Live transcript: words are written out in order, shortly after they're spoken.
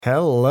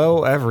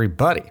Hello,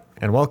 everybody,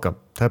 and welcome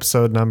to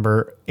episode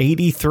number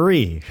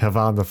 83 of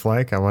On the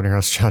Flank. I'm one of your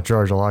hosts, John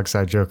George,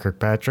 alongside Joe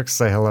Kirkpatrick.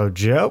 Say hello,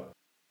 Joe.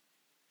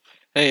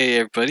 Hey,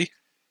 everybody.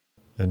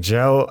 And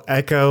Joe,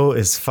 Echo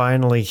is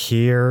finally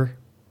here.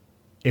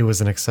 It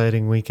was an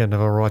exciting weekend of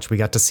Overwatch. We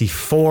got to see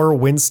 4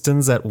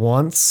 Winstons at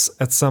once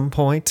at some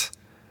point.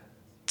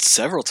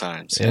 Several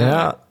times.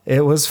 Yeah,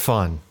 it was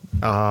fun.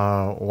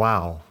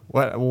 Wow.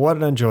 What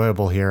an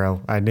enjoyable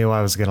hero. I knew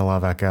I was going to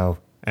love Echo,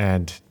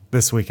 and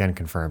this weekend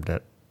confirmed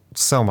it.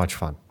 So much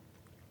fun.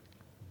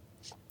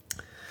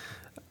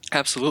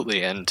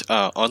 Absolutely. And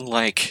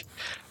unlike,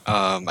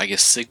 I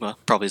guess, Sigma,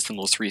 probably is the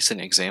most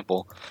recent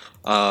example,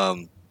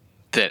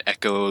 that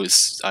Echo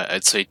is,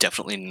 I'd say,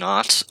 definitely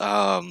not,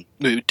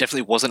 it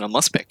definitely wasn't a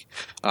must pick.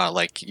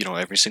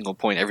 Every single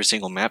point, every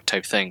single map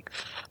type thing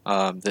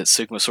that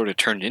Sigma sort of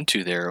turned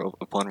into there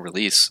upon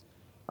release.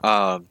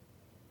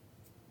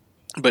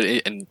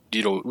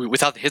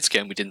 Without the hit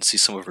scan, we didn't see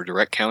some of her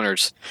direct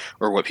counters,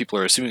 or what people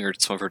are assuming are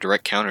some of her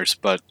direct counters.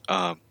 But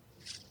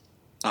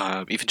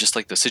even just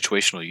like the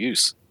situational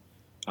use,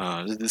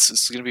 this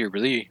is going to be a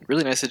really,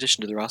 really nice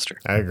addition to the roster.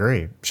 I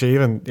agree. She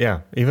even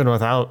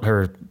without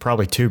her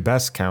probably 2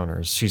 best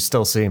counters, she's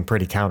still seeing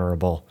pretty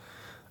counterable,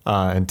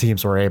 and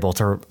teams were able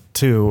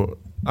to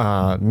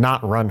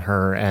not run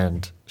her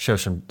and show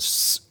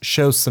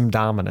some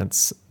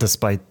dominance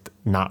despite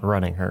not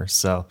running her.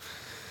 So.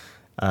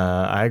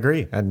 I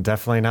agree, and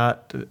definitely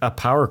not a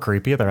power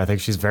creep either. I think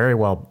she's very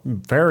well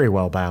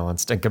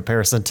balanced in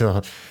comparison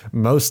to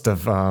most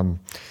of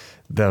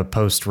the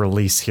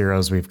post-release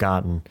heroes we've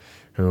gotten,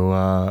 who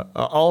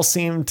all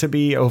seem to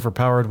be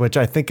overpowered, which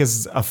I think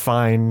is a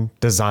fine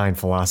design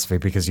philosophy,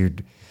 because you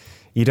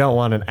don't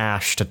want an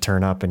Ashe to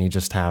turn up and you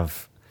just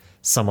have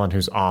someone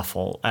who's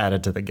awful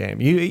added to the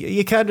game.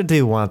 You kind of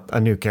do want a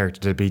new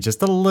character to be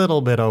just a little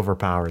bit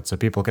overpowered so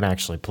people can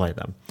actually play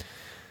them,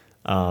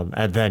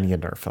 and then you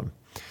nerf them.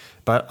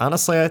 But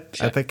honestly, I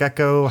think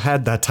Echo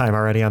had that time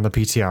already on the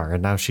PTR,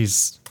 and now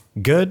she's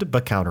good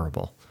but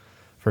counterable,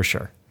 for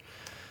sure.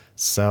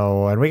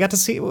 So, and we got to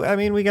see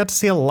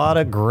a lot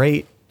of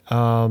great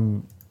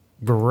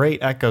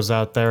Echoes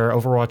out there.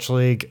 Overwatch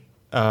League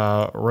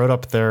wrote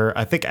up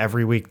I think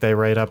every week they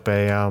write up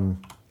a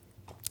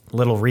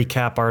little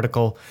recap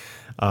article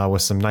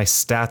with some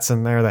nice stats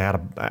in there. They had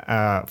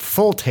a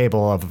full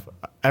table of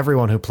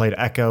everyone who played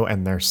Echo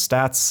and their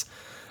stats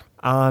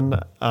on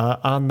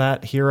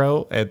that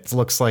hero. It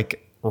looks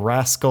like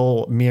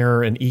Rascal,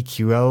 Mirror, and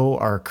EQO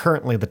are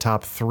currently the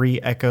top 3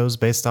 Echoes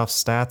based off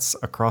stats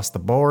across the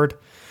board,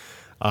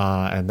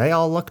 and they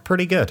all looked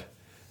pretty good.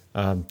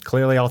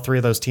 Clearly, all 3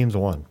 of those teams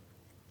won.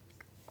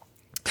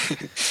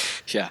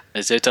 Yeah,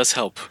 it does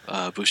help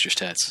boost your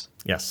stats.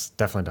 Yes,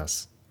 definitely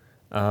does.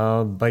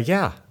 But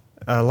yeah,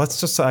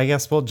 I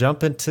guess we'll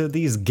jump into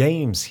these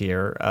games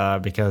here,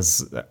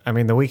 because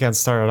the weekend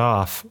started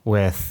off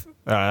with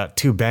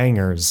 2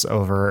 bangers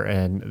over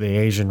in the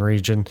Asian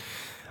region.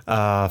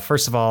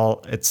 First of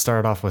all, it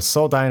started off with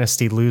Seoul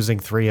Dynasty losing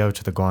 3-0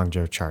 to the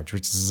Guangzhou Charge,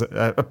 which is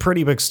a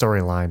pretty big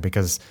storyline,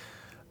 because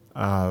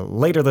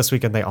later this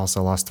weekend they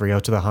also lost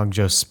 3-0 to the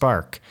Hangzhou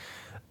Spark,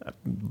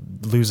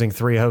 losing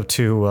 3-0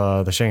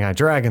 to the Shanghai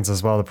Dragons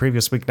as well the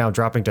previous week, now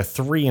dropping to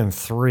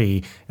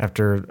 3-3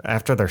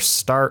 after their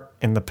start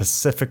in the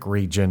Pacific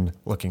region,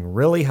 looking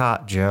really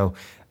hot, Joe.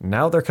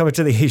 Now they're coming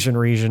to the Asian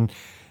region.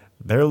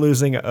 They're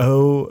losing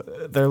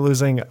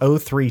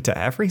 0-3 to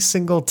every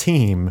single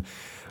team.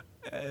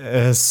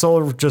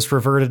 Seoul just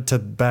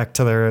reverted back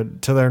to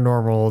their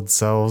normal old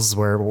selves,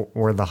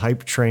 where the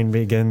hype train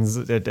begins.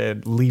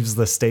 It leaves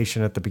the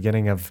station at the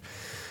beginning of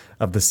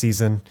the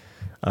season,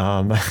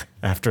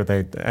 after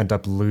they end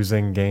up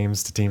losing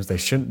games to teams they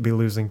shouldn't be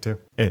losing to.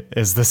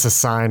 Is this a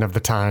sign of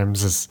the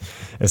times? Is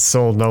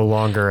Seoul no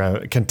longer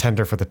a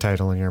contender for the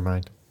title in your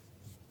mind?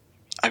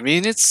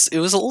 It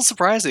was a little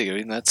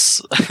surprising.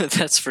 That's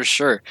that's for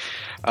sure.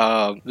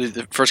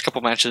 The first couple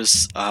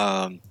matches,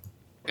 pulling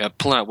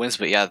out wins,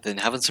 but yeah, then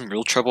having some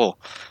real trouble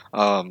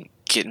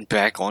getting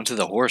back onto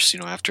the horse.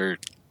 After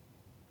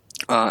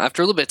a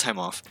little bit of time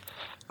off.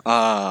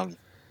 But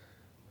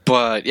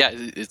yeah,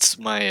 it's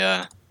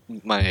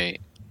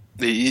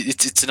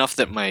it's enough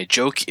that my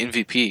joke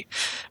MVP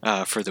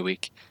for the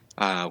week,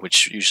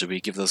 which usually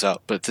we give those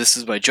out, but this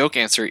is my joke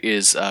answer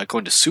is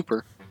going to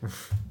Super.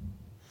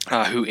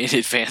 Who in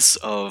advance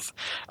of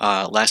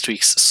last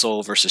week's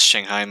Seoul versus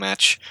Shanghai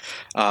match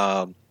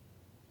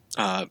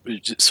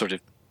sort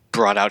of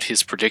brought out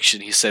his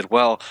prediction. He said,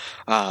 well,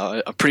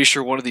 I'm pretty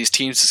sure one of these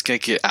teams is going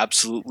to get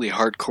absolutely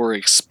hardcore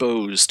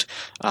exposed,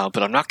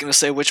 but I'm not going to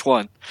say which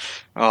one.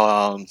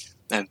 And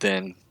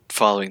then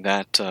following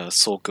that,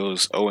 Seoul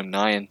goes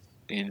 0-9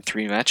 in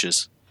 3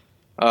 matches.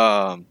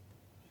 But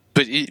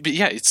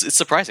yeah, it's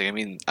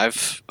surprising.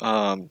 I've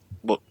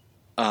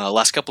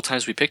last couple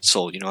times we picked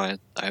Seoul,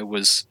 I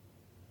was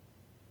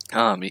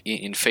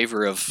in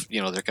favor of,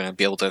 they're going to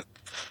be able to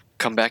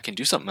come back and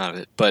do something out of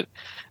it. But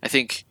I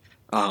think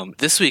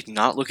this week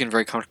not looking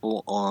very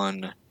comfortable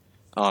on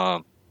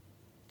the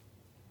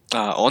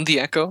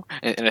Echo,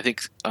 and I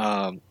think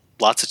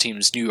lots of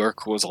teams. New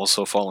York was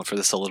also falling for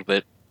this a little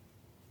bit.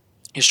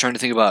 He's trying to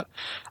think about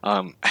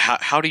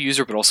how to use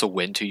her, but also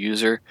when to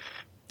use her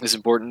is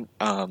important.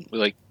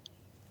 You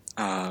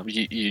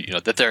know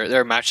that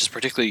there are matches,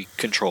 particularly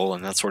control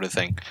and that sort of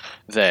thing,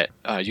 that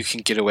you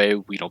can get away,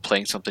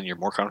 playing something you're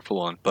more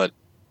comfortable on. But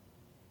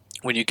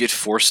when you get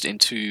forced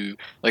into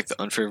like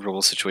the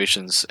unfavorable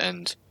situations,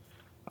 and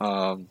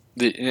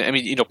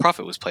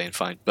Prophet was playing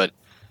fine, but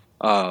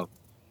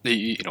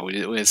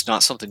it's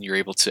not something you're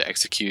able to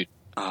execute.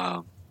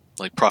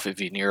 Like Prophet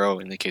v Nero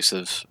in the case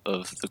of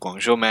the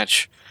Guangzhou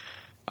match,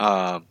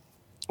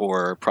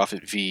 or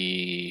Prophet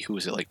v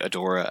like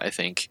Adora, I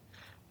think,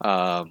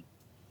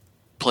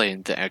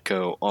 playing the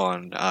Echo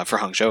on for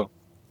Hangzhou.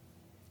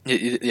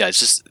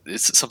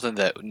 It's something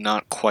that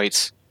not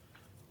quite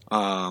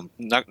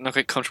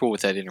comfortable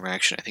with that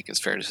interaction, I think it's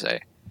fair to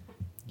say.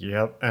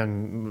 Yep,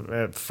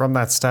 and from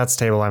that stats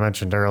table I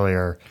mentioned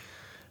earlier,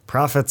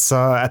 Prophet's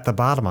at the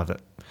bottom of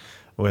it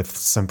with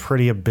some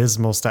pretty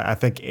abysmal stats.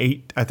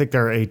 I think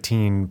there are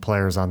 18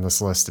 players on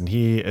this list, and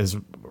he is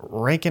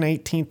ranking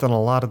 18th in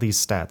a lot of these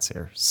stats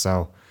here.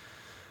 So,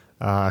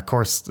 of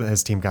course,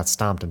 his team got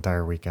stomped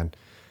entire weekend,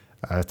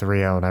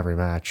 3-0 in every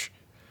match.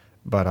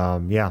 But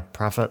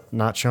Prophet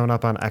not showing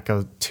up on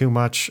Echo too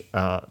much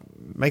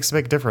makes a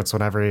big difference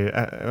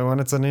when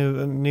it's a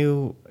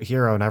new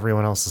hero and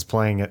everyone else is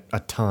playing it a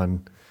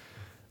ton,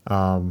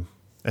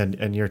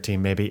 and your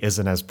team maybe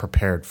isn't as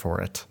prepared for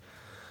it.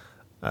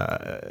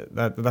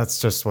 That's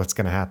just what's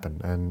going to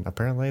happen. And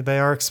apparently they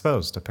are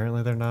exposed.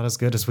 Apparently they're not as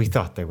good as we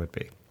thought they would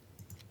be.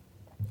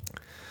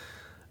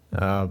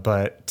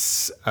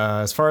 But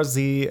as far as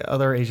the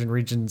other Asian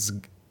regions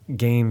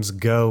games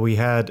go, we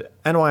had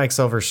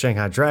NYXL versus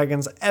Shanghai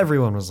Dragons.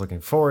 Everyone was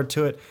looking forward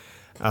to it.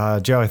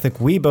 Joe, I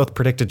think we both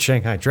predicted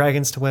Shanghai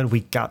Dragons to win.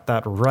 We got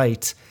that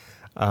right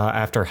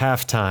after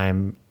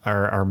halftime,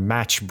 our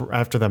match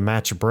after the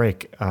match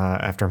break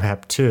after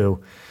map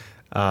 2.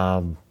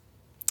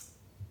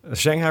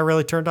 Shanghai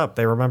really turned up.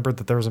 They remembered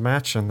that there was a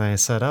match, and they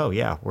said, "Oh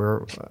yeah,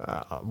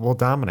 we'll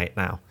dominate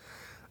now."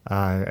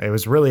 It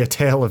was really a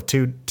tale of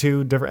two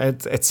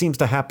different. It seems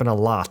to happen a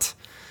lot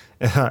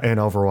in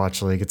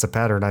Overwatch League. It's a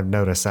pattern I've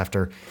noticed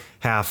after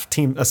half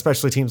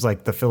especially teams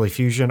like the Philly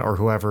Fusion or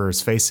whoever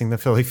is facing the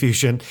Philly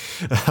Fusion,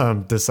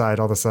 decide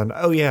all of a sudden,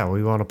 "Oh yeah,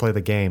 we want to play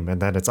the game,"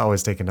 and then it's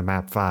always taken to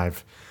map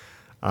 5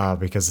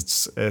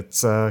 because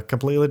it's a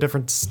completely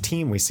different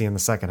team we see in the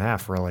second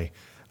half, really.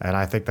 And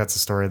I think that's the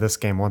story of this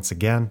game once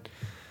again.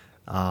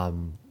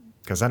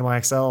 Because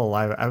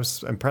NYXL, I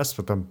was impressed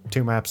with them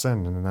 2 maps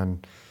in, and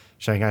then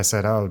Shanghai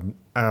said, "Oh,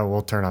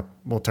 we'll turn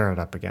it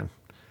up again."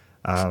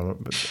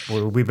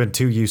 We've been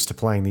too used to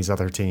playing these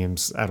other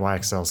teams.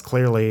 NYXL's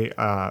clearly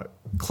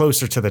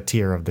closer to the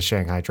tier of the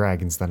Shanghai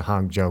Dragons than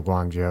Hangzhou,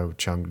 Guangzhou,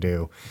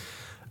 Chengdu,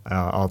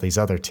 all these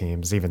other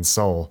teams, even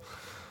Seoul.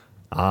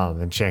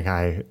 And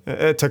Shanghai,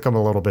 it took them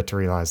a little bit to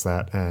realize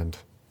that, and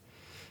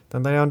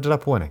then they ended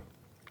up winning.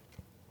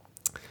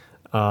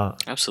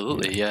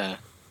 Absolutely, yeah.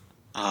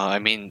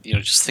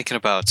 Just thinking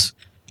about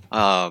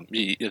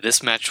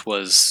this match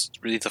was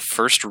really the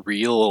first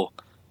real,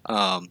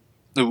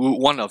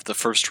 one of the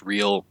first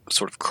real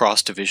sort of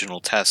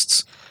cross-divisional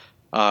tests.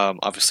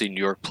 Obviously,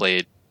 New York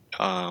played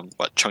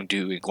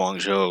Chengdu and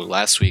Guangzhou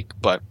last week,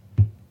 but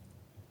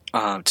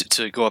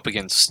to go up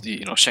against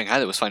Shanghai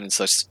that was finding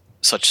such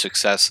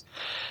success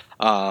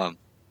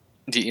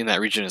in that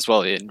region as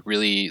well, and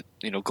really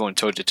going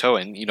toe to toe.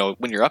 And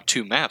when you're up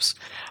 2 maps,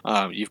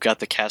 you've got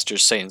the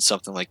casters saying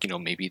something like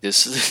maybe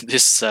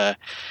this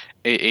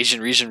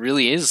Asian region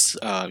really is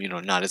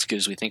not as good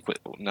as we think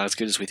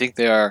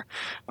they are.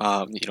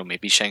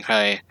 Maybe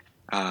Shanghai,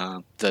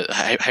 the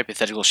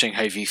hypothetical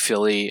Shanghai v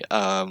Philly,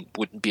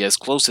 wouldn't be as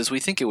close as we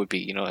think it would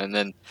be. And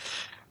then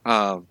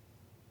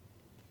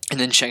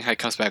Shanghai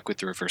comes back with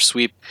the reverse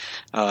sweep,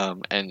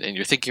 and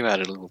you're thinking about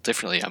it a little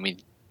differently. I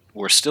mean,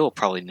 we're still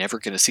probably never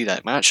going to see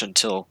that match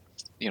until,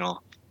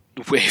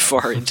 way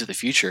far into the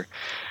future.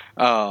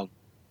 But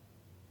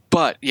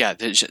yeah,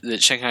 the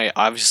Shanghai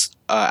obviously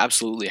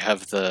absolutely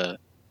have the.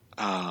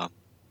 Well,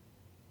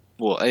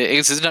 I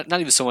guess it's not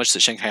even so much that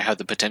Shanghai had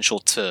the potential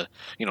to,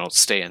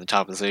 stay in the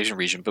top of the Asian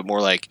region, but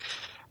more like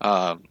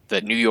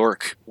that New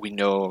York, we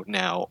know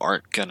now,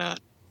 aren't gonna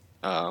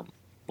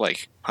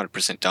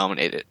 100%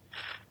 dominate it,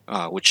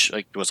 which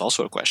was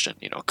also a question,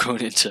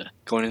 going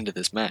into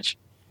this match.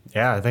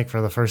 Yeah, I think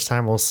for the first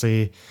time we'll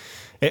see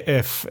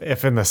if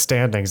in the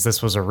standings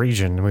this was a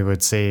region, we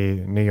would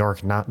see New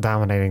York not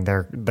dominating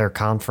their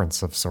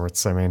conference of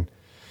sorts. I mean,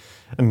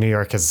 New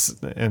York has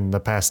in the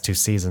past 2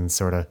 seasons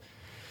sort of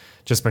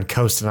just been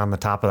coasting on the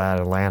top of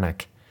that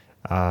Atlantic,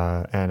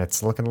 and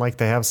it's looking like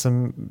they have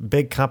some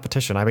big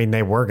competition. I mean,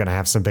 they were going to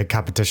have some big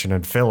competition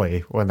in Philly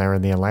when they were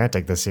in the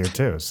Atlantic this year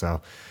too.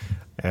 So,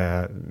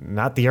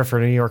 not the year for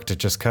New York to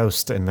just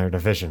coast in their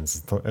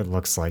divisions. It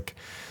looks like.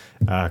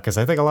 Because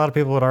I think a lot of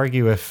people would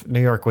argue if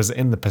New York was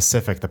in the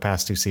Pacific the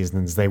past 2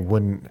 seasons, they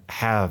wouldn't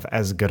have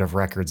as good of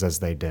records as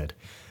they did.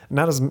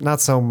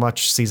 Not so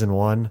much season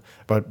 1,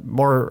 but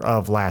more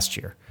of last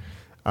year.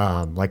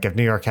 Like if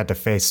New York had to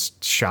face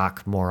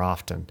Shock more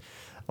often,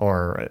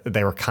 or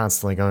they were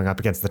constantly going up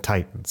against the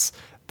Titans,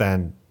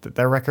 then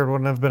their record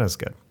wouldn't have been as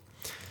good.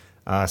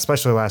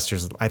 Especially last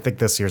year's. I think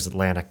this year's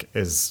Atlantic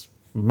is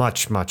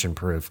much, much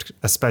improved,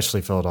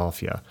 especially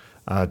Philadelphia.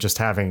 Just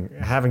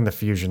having the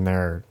fusion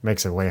there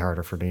makes it way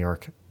harder for New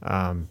York.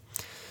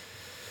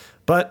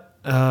 But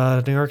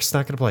New York's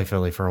not going to play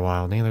Philly for a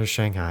while. Neither is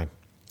Shanghai.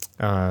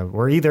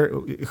 We're either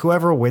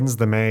whoever wins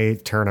the May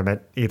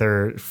tournament,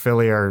 either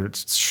Philly or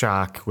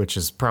Shock, which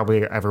is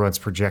probably everyone's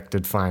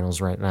projected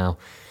finals right now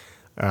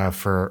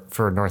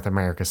for North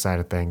America side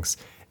of things.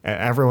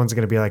 Everyone's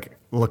going to be like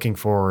looking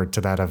forward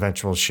to that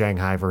eventual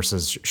Shanghai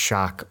versus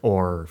Shock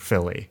or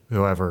Philly,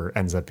 whoever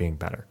ends up being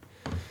better.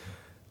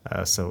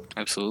 So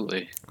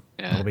absolutely,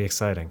 yeah, it'll be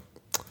exciting.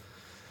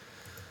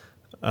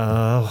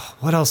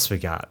 What else we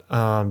got?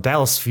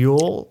 Dallas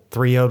Fuel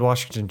 3-0'd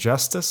Washington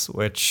Justice,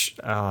 which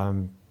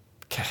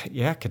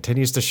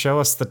continues to show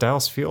us the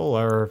Dallas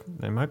Fuel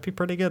they might be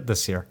pretty good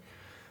this year.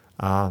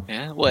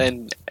 Yeah,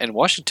 well, and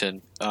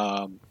Washington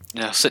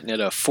now sitting at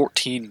a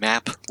 14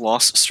 map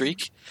loss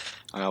streak,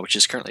 which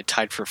is currently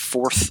tied for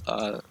fourth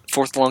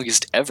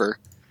longest ever.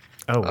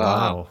 Oh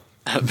wow!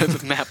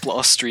 Map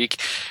loss streak,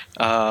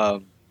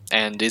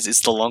 and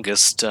it's the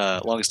longest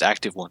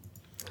active one,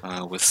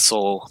 with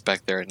Seoul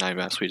back there at 9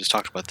 maps. We just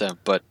talked about them,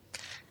 but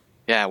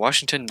yeah,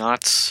 Washington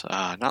not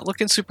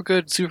looking super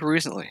good super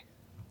recently.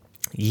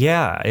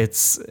 Yeah,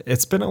 it's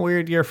been a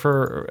weird year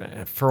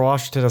for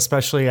Washington,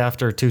 especially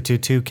after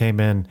 222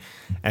 came in,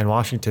 and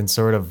Washington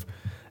sort of,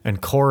 and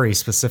Corey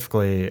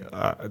specifically,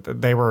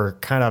 they were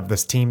kind of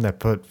this team that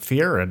put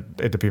fear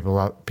into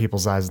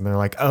people's eyes, and they're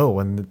like, oh,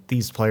 when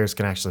these players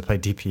can actually play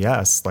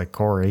DPS like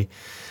Corey,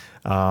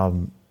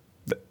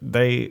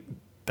 they're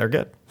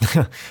good.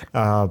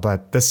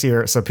 But this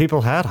year, so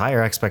people had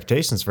higher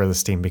expectations for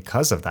this team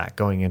because of that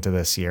going into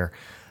this year,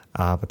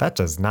 but that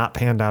does not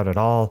pan out at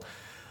all.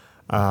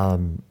 I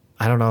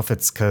don't know if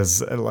it's because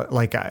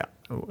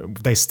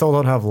they still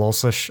don't have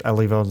Lulsish,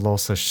 Elivo and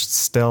Lulsish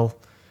still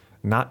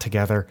not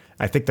together.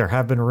 I think there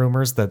have been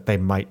rumors that they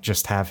might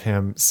just have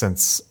him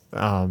since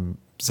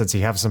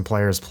you have some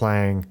players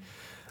playing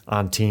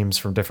on teams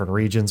from different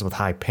regions with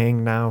high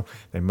ping now.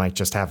 They might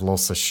just have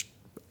Lulsish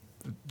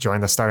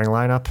join the starting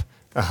lineup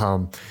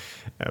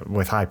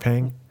with high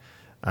ping.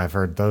 I've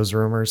heard those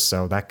rumors,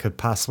 so that could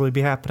possibly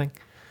be happening.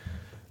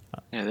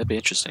 Yeah, that'd be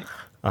interesting.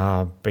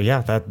 But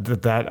yeah, that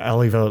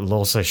Elivo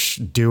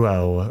Lulsish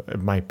duo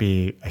might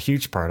be a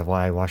huge part of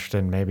why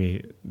Washington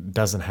maybe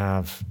doesn't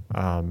have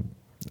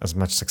as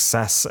much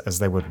success as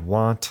they would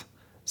want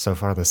so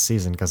far this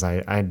season. Because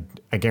I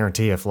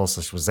guarantee if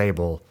Lulsish was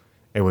able,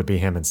 it would be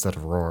him instead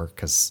of Roar.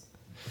 Because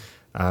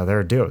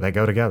they're a duo; they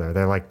go together.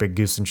 They're like Big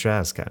Goose and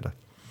Shaz, kind of.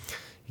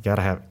 You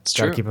gotta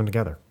keep them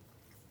together.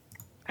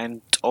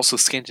 And also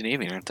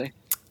Scandinavian, aren't they?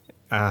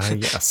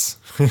 Yes,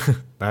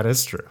 that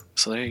is true.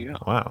 So there you go.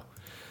 Wow.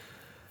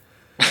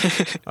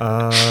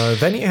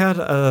 Then you had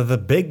the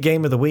big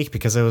game of the week,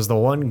 because it was the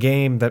one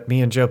game that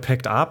me and Joe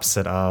picked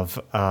opposite of,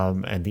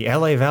 and the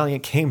LA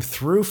Valiant came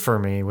through for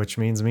me, which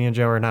means me and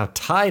Joe are now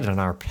tied in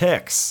our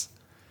picks.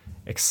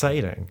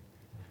 Exciting.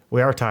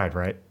 We are tied,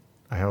 right?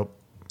 I hope.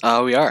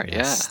 We are,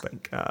 yes, yeah.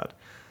 Thank God.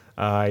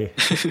 LA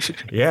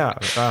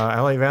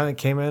Valiant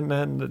came in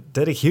and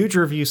did a huge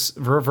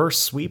reverse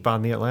sweep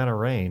on the Atlanta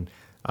Reign.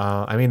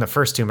 I mean, the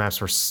first two maps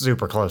were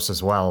super close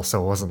as well,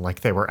 so it wasn't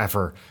like they were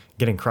ever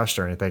getting crushed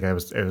or anything. It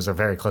was a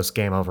very close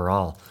game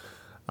overall.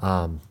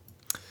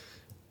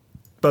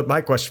 But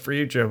my question for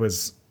you, Joe,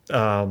 is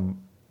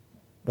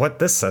what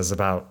this says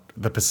about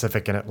the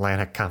Pacific and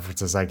Atlantic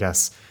conferences, I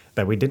guess,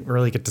 that we didn't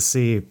really get to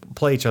see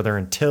play each other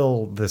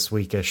until this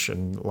weekish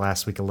and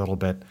last week a little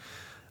bit.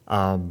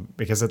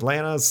 Because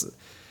Atlanta's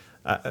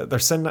they're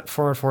sitting at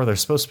 4-4. They're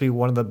supposed to be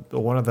one of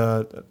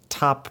the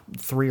top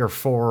 3 or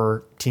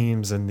 4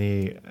 teams in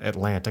the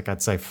Atlantic.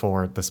 I'd say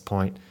 4 at this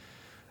point.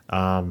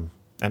 And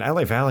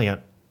LA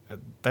Valiant,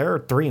 they're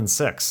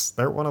 3-6.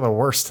 They're one of the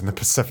worst in the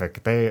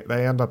Pacific. They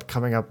end up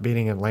coming up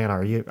beating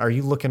Atlanta. Are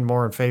you looking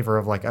more in favor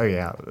of like, oh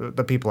yeah,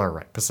 the people are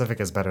right, Pacific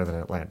is better than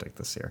Atlantic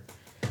this year?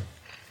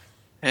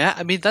 Yeah,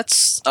 I mean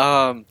that's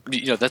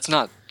that's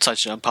not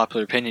such an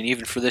unpopular opinion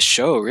even for this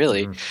show,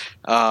 really.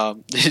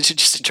 Mm-hmm.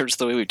 Just in terms of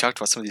the way we talked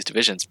about some of these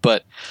divisions,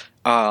 but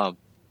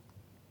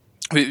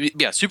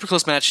super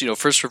close match.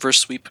 First reverse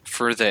sweep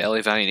for the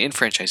LA Valiant in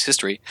franchise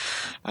history,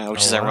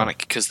 which is ironic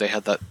because they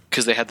had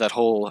that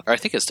whole. Or I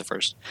think it's the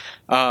first,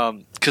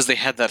 because they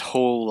had that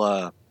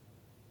whole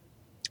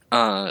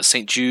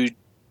St. Jude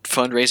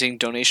fundraising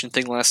donation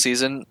thing last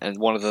season, and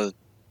one of the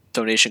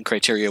donation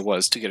criteria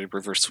was to get a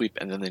reverse sweep,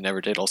 and then they never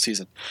did all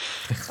season.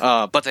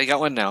 But they got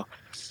one now.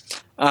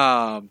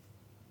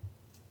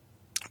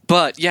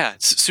 But yeah,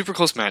 it's a super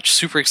close match,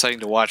 super exciting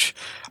to watch.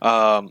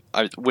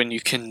 When you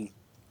can,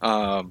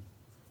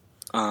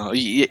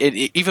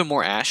 even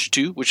more Ashe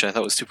too, which I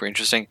thought was super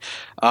interesting.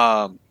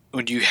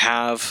 When you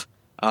have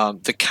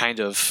the kind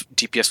of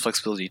DPS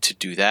flexibility to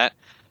do that,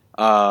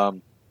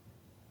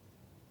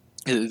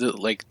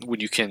 like when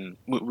you can,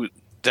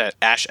 that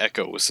Ashe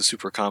Echo was the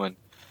super common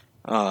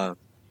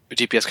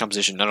DPS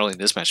composition, not only in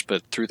this match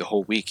but through the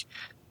whole week.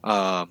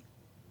 But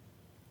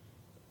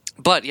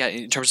yeah,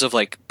 in terms of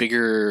like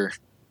bigger,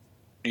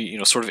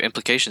 sort of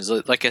implications,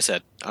 like I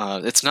said,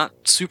 it's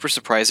not super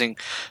surprising.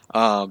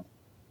 I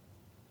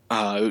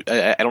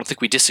don't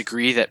think we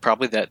disagree that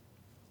probably that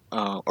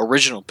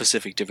original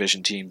Pacific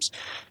Division teams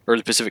or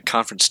the Pacific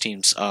Conference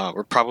teams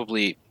were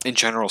probably in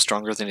general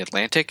stronger than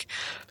Atlantic.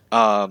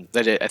 I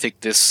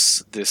think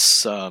this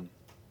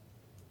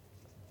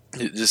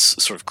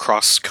sort of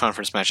cross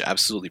conference match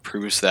absolutely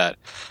proves that.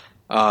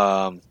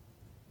 I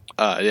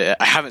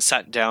haven't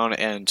sat down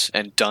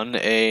and done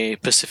a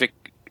Pacific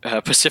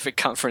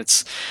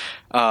Conference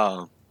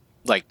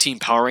like team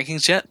power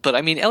rankings yet, but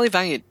I mean LA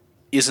Valiant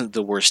isn't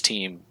the worst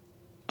team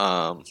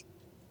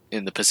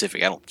in the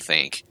Pacific, I don't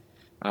think.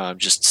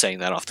 Just saying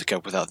that off the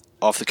cuff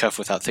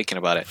without thinking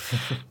about it.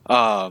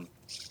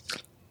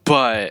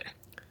 But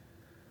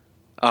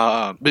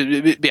yeah,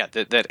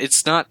 that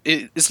it's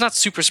not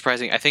super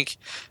surprising. I think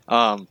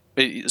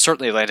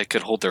certainly Atlantic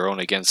could hold their own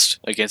against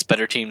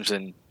better teams,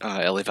 and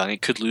LA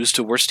Valiant could lose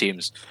to worse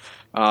teams.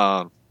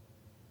 I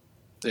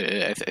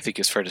think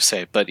it's fair to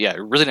say. But yeah,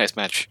 really nice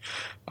match.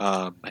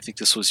 I think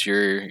this was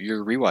your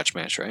rewatch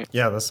match, right?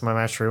 Yeah, this is my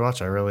match rewatch.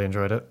 I really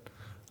enjoyed it.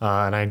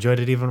 And I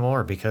enjoyed it even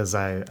more because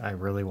I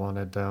really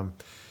wanted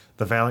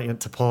the Valiant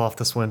to pull off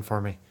this win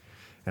for me.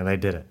 And they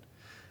did it.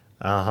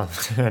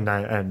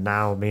 And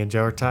now me and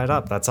Joe are tied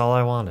up. That's all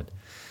I wanted.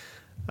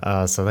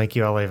 So thank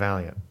you, LA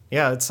Valiant.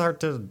 Yeah, it's hard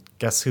to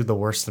guess who the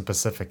worst in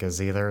Pacific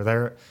is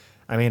either.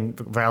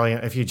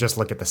 Valiant, if you just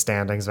look at the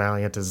standings,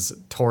 Valiant is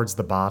towards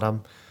the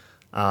bottom.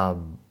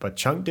 But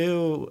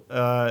Chengdu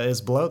is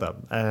below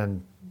them.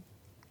 And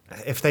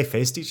if they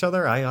faced each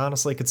other, I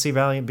honestly could see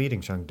Valiant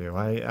beating Chengdu.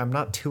 I'm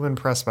not too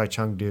impressed by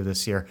Chengdu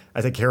this year.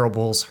 I think Hero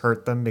Bulls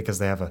hurt them because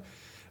they have a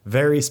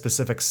very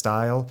specific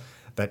style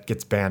that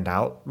gets banned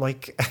out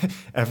like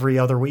every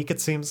other week, it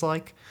seems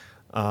like.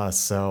 Yeah,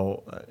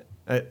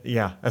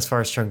 as far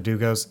as Chengdu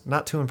goes,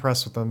 not too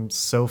impressed with them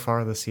so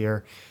far this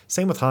year.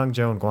 Same with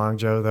Hangzhou and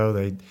Guangzhou, though.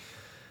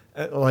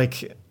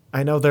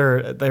 I know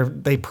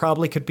they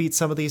probably could beat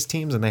some of these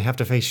teams, and they have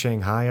to face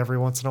Shanghai every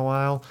once in a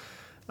while.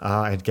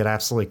 And get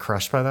absolutely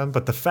crushed by them.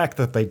 But the fact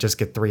that they just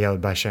get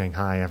 3-0'd by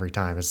Shanghai every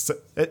time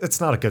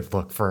it's not a good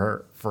look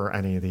for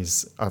any of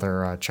these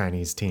other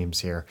Chinese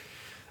teams here.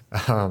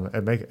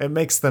 It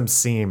makes them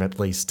seem, at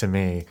least to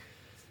me,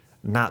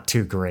 not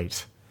too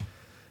great.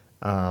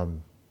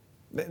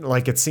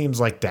 Like it seems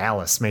like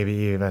Dallas, maybe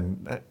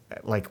even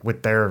like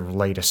with their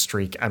latest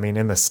streak. I mean,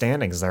 in the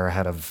standings, they're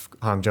ahead of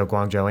Hangzhou,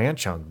 Guangzhou, and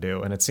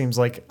Chengdu, and it seems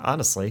like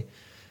honestly,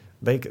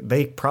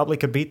 they probably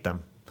could beat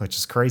them, which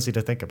is crazy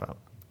to think about.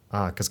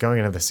 Because going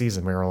into the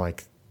season, we were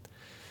like,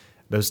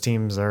 those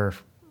teams are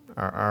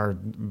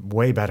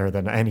way better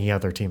than any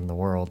other team in the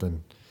world.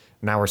 And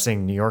now we're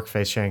seeing New York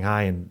face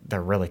Shanghai, and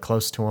they're really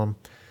close to them.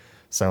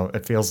 So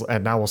it feels,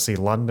 and now we'll see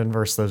London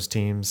versus those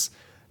teams,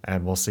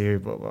 and we'll see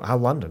how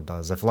London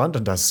does. If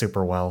London does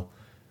super well,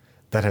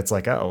 then it's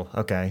like, oh,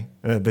 okay,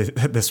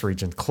 this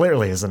region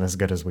clearly isn't as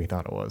good as we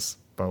thought it was.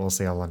 But we'll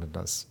see how London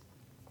does.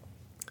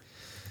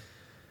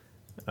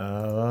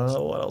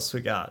 What else we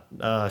got?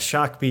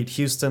 Shock beat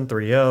Houston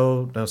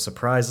 3-0. No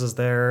surprises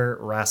there.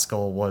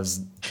 Rascal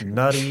was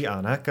nutty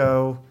on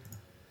Echo.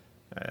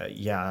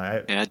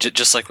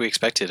 Just like we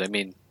expected. I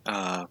mean,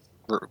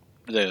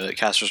 the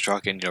casters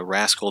talking,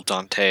 Rascal,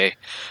 Dante,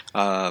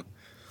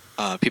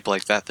 people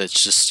like that.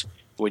 That's just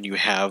when you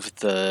have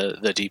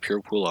the deep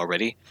hero pool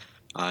already,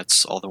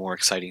 it's all the more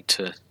exciting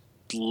to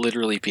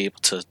literally be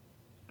able to,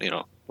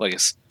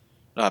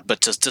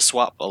 but to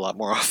swap a lot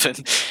more often.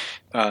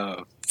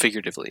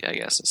 Figuratively, I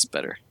guess it's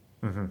better.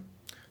 Mm-hmm.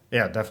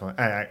 Yeah,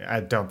 definitely. I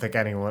don't think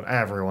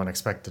everyone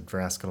expected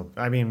Rascal.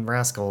 I mean,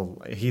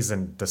 Rascal, he's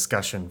in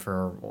discussion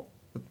for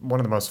one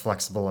of the most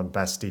flexible and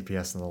best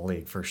DPS in the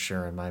league, for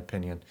sure, in my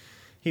opinion.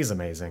 He's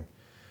amazing.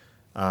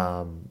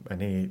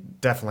 And he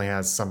definitely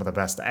has some of the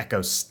best Echo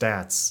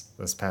stats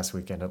this past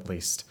weekend, at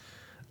least.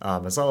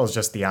 As well as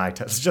just the eye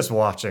test. Just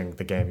watching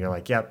the game, you're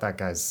like, yep, that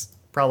guy's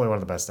probably one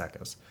of the best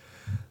Echoes.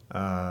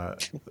 Yeah,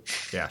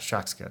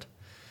 Shock's good.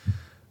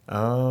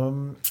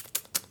 What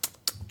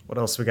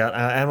else we got?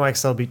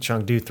 NYXL beat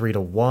Chengdu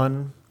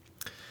 3-1.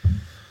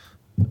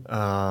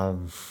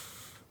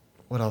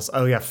 What else?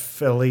 Oh yeah,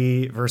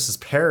 Philly versus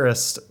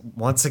Paris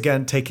once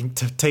again taken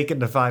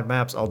to 5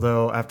 maps.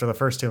 Although after the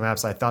first 2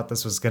 maps, I thought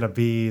this was gonna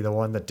be the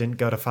one that didn't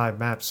go to 5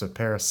 maps. So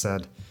Paris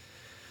said,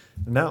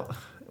 "No,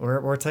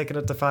 we're taking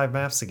it to 5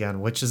 maps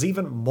again," which is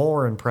even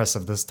more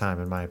impressive this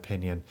time, in my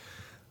opinion.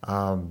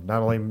 Not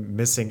only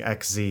missing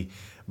XZ,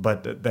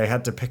 but they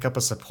had to pick up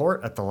a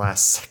support at the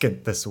last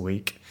second this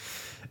week,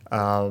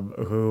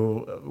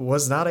 who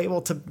was not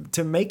able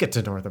to make it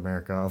to North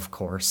America, of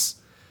course.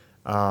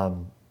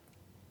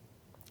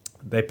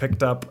 They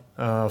picked up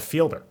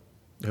Fielder,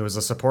 who was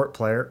a support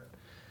player,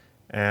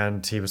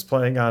 and he was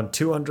playing on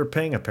 200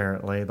 ping,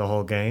 apparently, the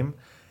whole game.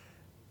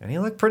 And he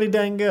looked pretty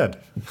dang good.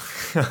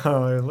 He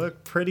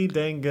looked pretty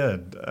dang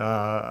good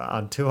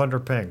on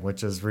 200 ping,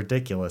 which is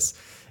ridiculous.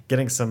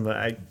 getting some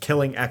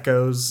killing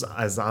Echoes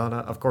as Ana.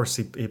 Of course,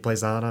 he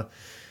plays Ana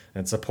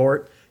and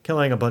support,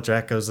 killing a bunch of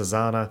Echoes as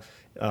Ana.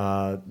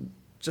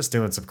 Just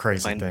doing some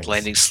crazy things.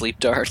 Landing sleep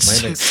darts.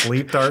 Landing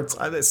sleep darts.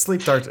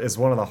 Sleep dart is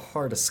one of the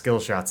hardest skill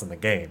shots in the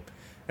game.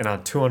 And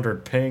on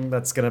 200 ping,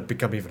 that's going to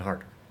become even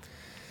harder.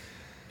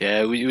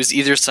 Yeah, it was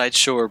either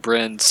Sideshow or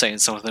Bryn saying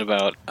something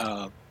about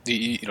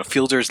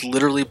Fielder's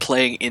literally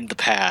playing in the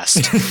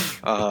past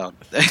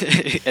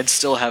and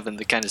still having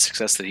the kind of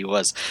success that he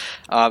was.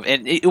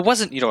 And it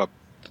wasn't, a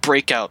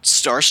breakout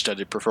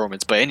star-studded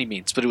performance by any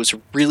means, but it was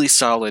a really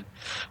solid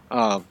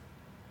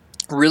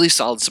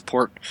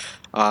support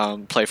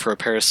play for a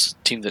Paris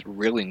team that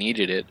really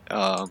needed it,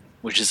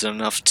 which is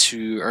enough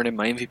to earn him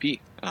my MVP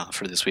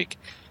for this week.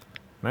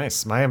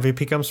 Nice. My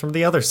MVP comes from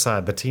the other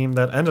side, the team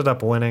that ended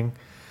up winning,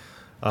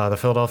 the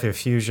Philadelphia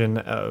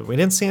Fusion. We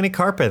didn't see any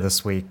Carpe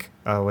this week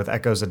with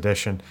Echo's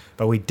addition,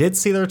 but we did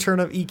see the return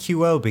of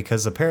EQO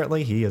because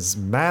apparently he is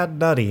mad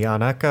nutty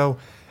on Echo,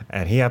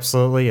 and he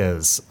absolutely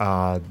is.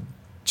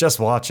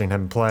 Just watching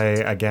him play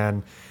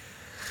again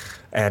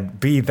and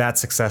be that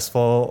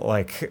successful,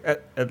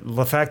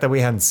 the fact that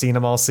we hadn't seen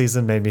him all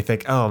season made me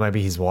think, oh,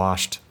 maybe he's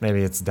washed.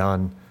 Maybe it's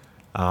done.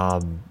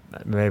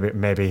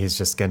 Maybe he's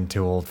just getting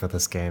too old for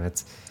this game.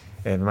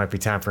 It might be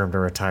time for him to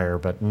retire,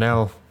 but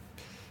no,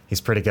 he's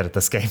pretty good at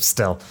this game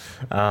still.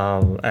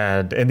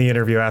 And in the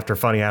interview after,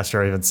 Funny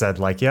Astro even said,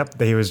 yep,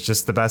 he was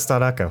just the best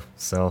on Echo,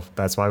 so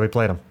that's why we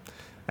played him.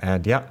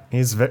 And yeah,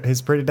 he's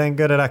pretty dang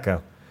good at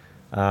Echo.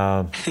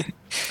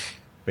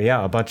 But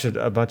yeah, a bunch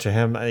of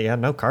him. Yeah,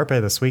 no Carpe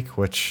this week,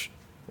 which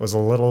was a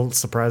little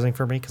surprising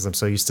for me because I'm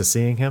so used to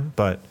seeing him,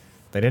 but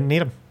they didn't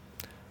need him.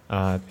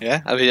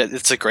 Yeah, I mean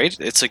it's a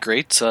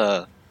great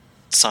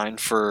sign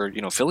for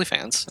Philly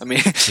fans. I mean,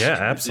 yeah,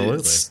 absolutely.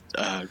 It's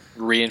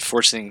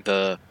reinforcing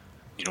the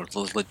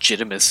the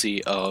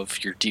legitimacy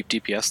of your deep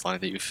DPS line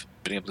that you've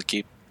been able to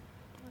keep.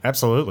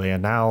 Absolutely,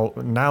 and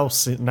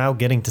now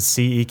getting to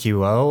see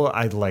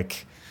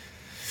EQO,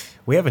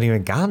 we haven't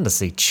even gotten to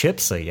see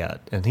Chipsa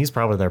yet, and he's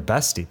probably their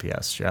best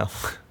DPS, Joe.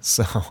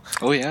 So.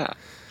 Oh yeah,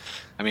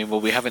 I mean,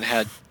 we haven't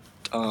had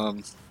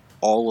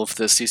all of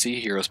the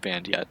CC heroes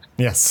banned yet.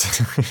 Yes,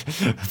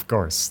 of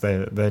course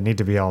they need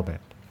to be all banned.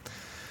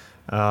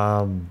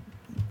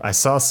 I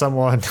saw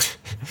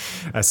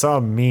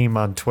a meme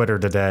on Twitter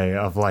today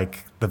of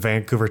the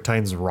Vancouver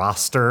Titans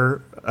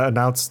roster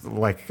announced,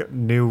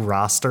 new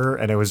roster,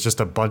 and it was just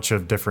a bunch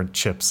of different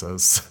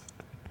Chipsas.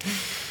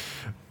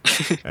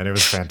 And it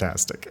was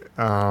fantastic.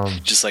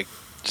 Just like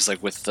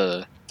with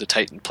the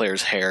Titan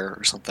player's hair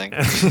or something.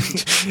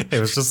 It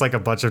was just a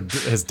bunch of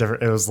his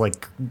different. It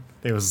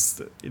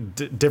was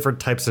different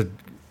types of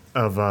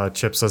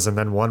Chipsas, and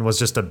then one was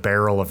just a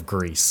barrel of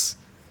grease.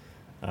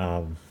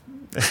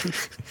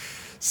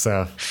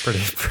 So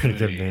pretty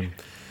good name.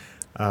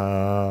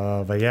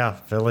 But yeah,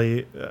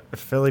 Philly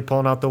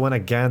pulling out the win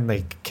again.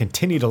 They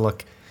continue to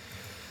look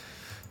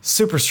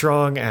super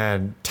strong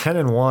and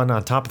 10-1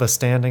 on top of the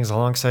standings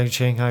alongside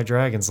Shanghai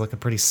Dragons, looking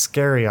pretty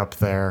scary up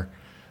there.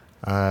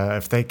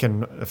 If they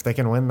can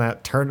win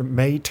that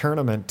May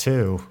tournament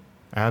too,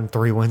 add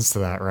 3 wins to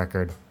that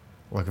record,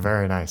 look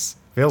very nice.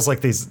 Feels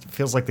like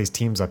these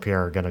teams up here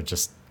are gonna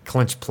just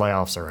clinch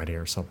playoffs already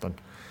or something.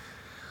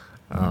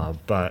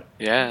 But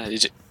yeah,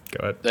 go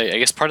ahead. I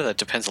guess part of that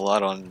depends a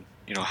lot on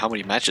how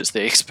many matches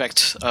they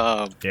expect.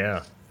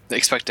 They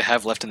expect to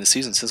have left in the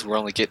season, since we're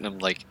only getting them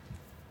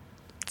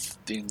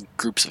in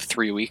groups of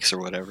 3 weeks or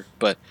whatever.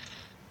 But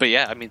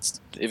yeah, I mean,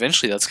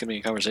 eventually that's gonna be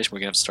a conversation we're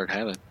gonna have to start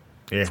having.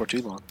 Yeah. For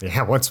too long.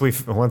 Yeah, once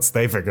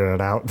they figure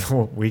it out,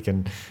 we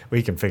can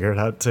figure it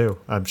out too.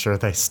 I'm sure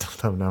they still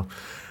don't know,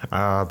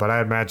 but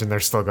I imagine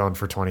they're still going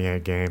for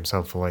 28 games,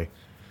 hopefully.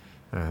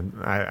 And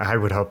I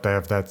would hope they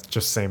have that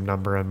just same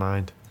number in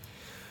mind.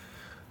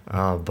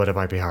 But it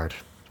might be hard.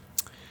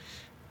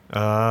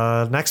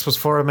 Next was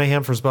Florida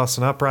Mayhem versus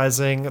Boston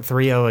Uprising,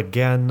 3-0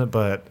 again,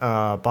 but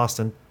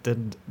Boston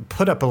did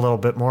put up a little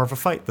bit more of a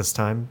fight this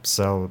time,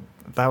 so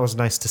that was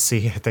nice to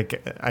see.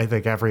 I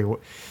think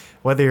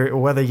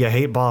whether you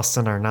hate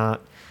Boston or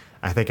not,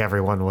 I think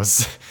everyone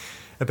was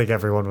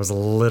a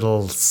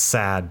little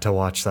sad to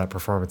watch that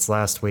performance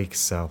last week.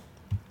 So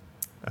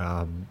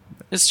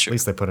it's true. At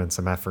least they put in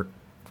some effort.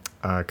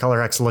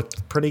 Color X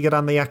looked pretty good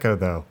on the Echo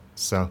though,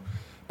 so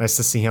nice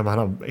to see him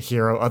on a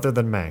hero other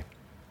than May.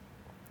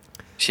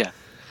 Yeah,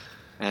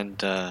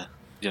 and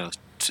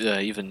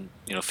even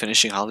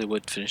finishing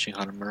Hollywood, finishing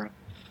Hanamura,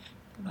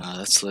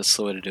 that's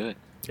the way to do it.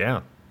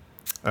 Yeah.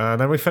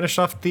 Then we finished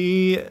off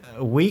the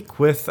week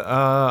with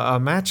a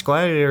match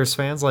Gladiators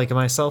fans like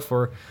myself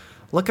were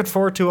looking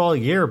forward to all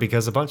year,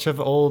 because a bunch of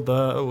old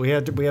we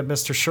had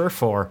Mr.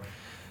 Surefour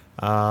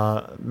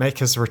make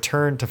his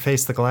return to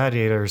face the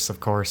Gladiators, of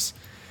course.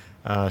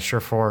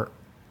 Surefour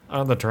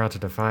on the Toronto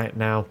Defiant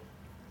now.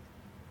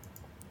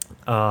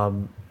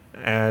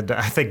 And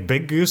I think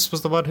Big Goose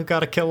was the one who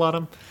got a kill on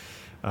him.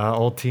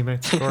 Old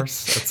teammates, of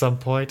course, at some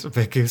point.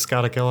 Big Goose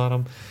got a kill on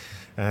him.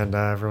 And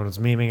everyone was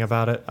memeing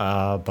about it.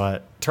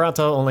 But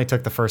Toronto only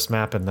took the first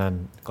map, and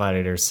then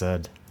Gladiators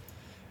said,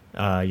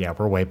 yeah,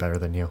 we're way better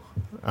than you.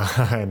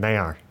 And they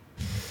are.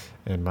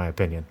 in my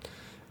opinion.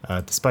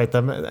 Despite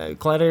them,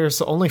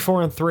 Gladiators only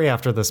 4-3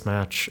 after this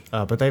match,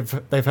 but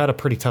they've had a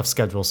pretty tough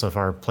schedule so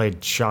far.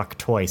 Played Shock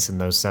twice in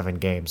those 7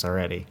 games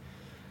already.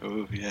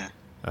 Oh yeah.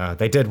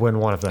 They did win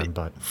one of them,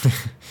 but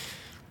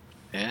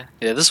yeah.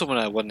 This one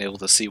I wasn't able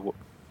to see.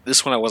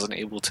 This one I wasn't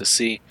able to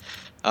see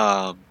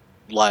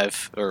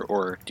live,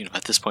 or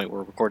at this point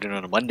we're recording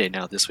on a Monday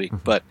now this week.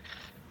 But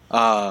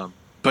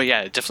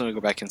yeah, definitely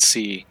go back and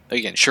see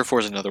again. Surefour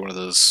is another one of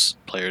those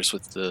players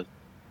with the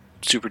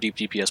super deep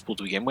DPS pool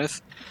to begin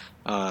with,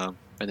 and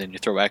then you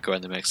throw Echo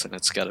in the mix, and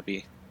it's gotta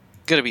be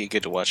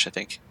good to watch, I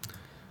think.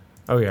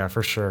 Oh yeah,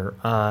 for sure.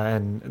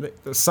 And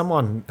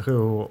someone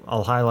who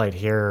I'll highlight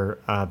here,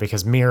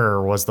 because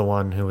Mirror was the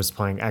one who was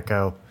playing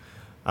Echo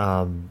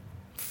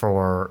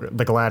for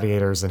the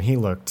Gladiators, and he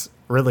looked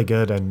really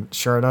good. And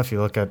sure enough,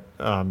 you look at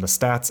the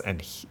stats,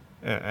 and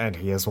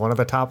he is one of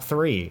the top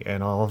 3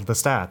 in all of the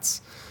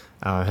stats.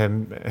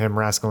 Him,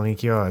 Rascal, and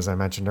EQO, as I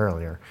mentioned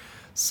earlier.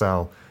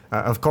 So,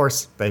 of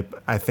course,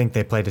 I think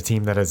they played a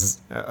team that is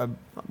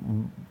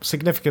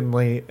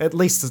significantly, at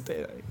least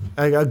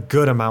a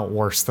good amount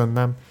worse than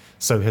them.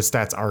 So his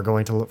stats are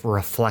going to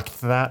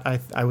reflect that,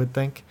 I would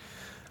think.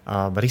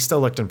 But he still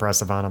looked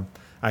impressive on him.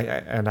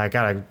 I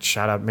gotta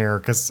shout out Mirror,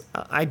 because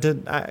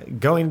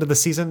going into the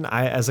season,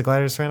 as a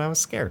Gladiators fan, I was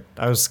scared.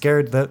 I was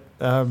scared that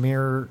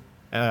Mirror,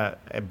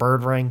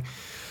 Bird Ring,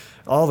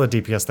 all the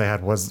DPS they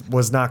had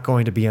was not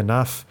going to be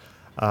enough.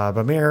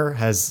 But Mirror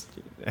he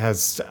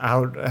is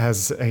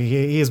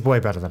way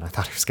better than I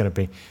thought he was going to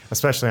be,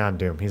 especially on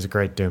Doom. He's a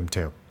great Doom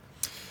too.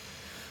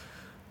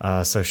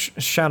 So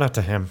shout out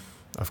to him,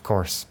 of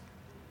course.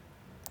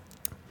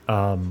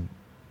 But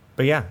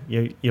yeah,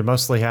 you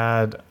mostly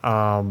had,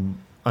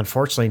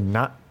 unfortunately,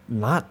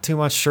 not too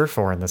much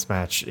Surefour in this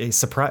match.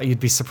 You'd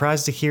be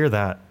surprised to hear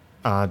that,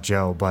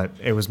 Joe, but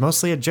it was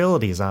mostly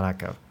agilities on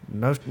Echo.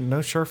 No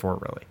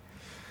Surefour really.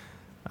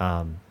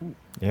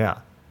 Yeah.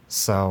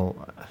 So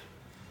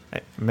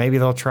maybe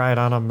they'll try it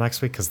on him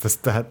next week, because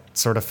that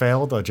sort of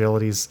failed.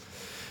 Agilities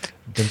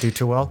didn't do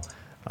too well.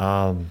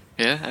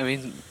 Yeah, I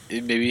mean,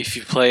 maybe if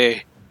you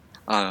play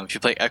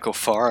Echo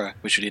Pharah,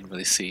 which we didn't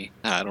really see,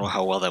 I don't know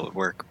how well that would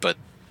work, but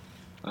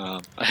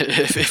I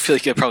feel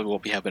like it probably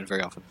won't be happening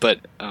very often. But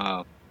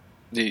yeah,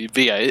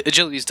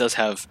 Agilities does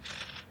have,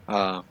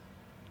 in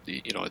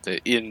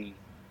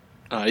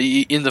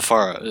the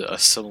Pharah a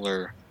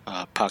similar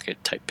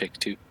pocket type pick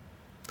too.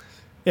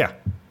 Yeah,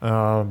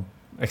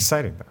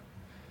 exciting though.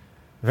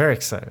 Very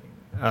exciting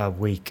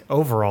week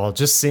overall.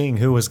 Just seeing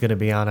who was going to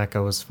be on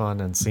Echo was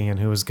fun, and seeing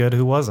who was good,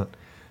 who wasn't.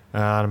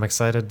 I'm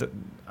excited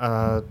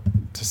to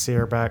see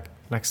her back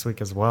next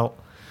week as well,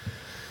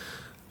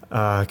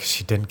 because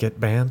she didn't get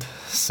banned.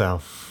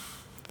 So,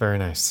 very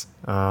nice.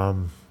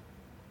 All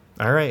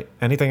right.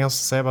 Anything else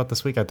to say about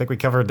this week? I think we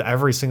covered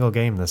every single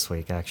game this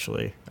week,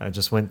 actually. I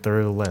just went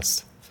through the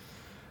list.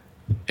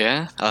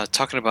 Yeah.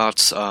 Talking about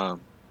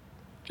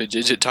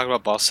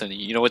Boston,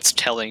 it's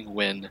telling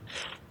when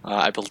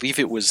I believe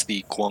it was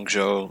the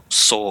Guangzhou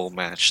Seoul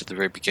match at the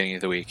very beginning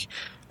of the week.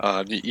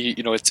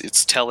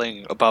 It's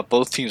telling about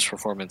both teams'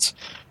 performance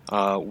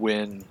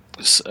when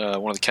one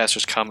of the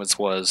casters' comments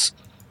was,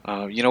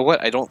 you know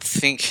what? I don't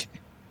think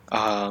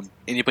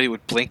anybody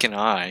would blink an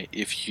eye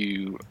if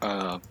you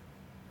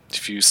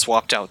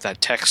swapped out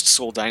that text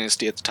Seoul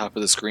Dynasty at the top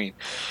of the screen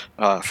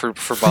for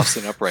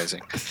Boston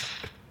Uprising.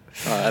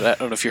 I don't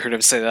know if you heard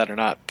him say that or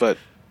not, but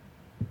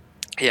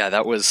yeah,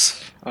 that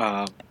was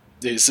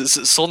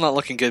Seoul not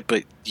looking good.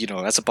 But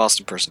as a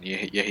Boston person, you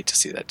hate to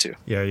see that too.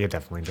 Yeah, you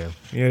definitely do.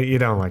 You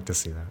don't like to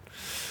see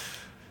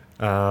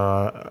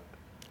that.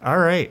 All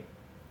right.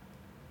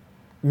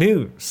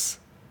 News.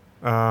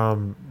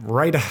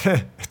 Right.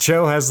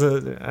 Joe has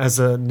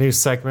a news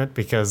segment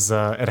because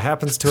it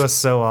happens to us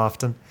so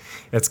often.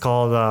 It's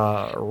called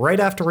Right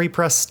After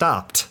Repress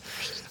Stopped,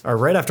 or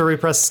Right After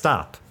Repress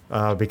Stop,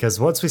 because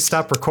once we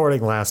stopped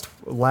recording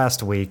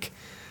last week,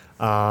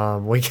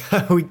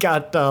 we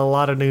got a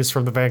lot of news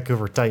from the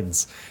Vancouver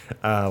Titans,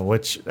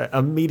 which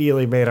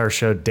immediately made our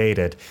show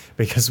dated,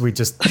 because we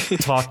just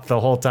talked the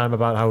whole time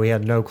about how we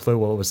had no clue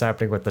what was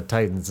happening with the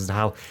Titans and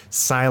how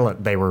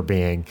silent they were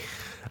being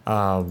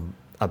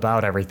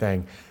about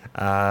everything.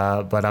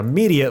 But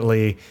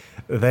immediately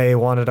they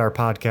wanted our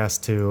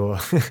podcast to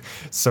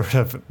sort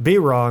of be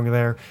wrong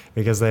there,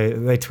 because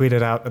they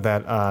tweeted out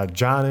that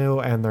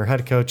Janu and their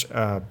head coach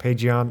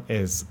Pagion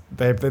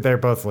they're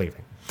both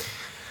leaving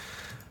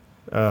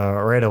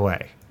right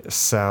away.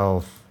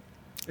 So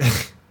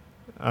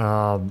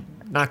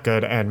not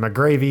good. And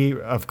McGravy,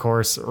 of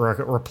course,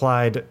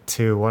 replied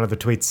to one of the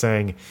tweets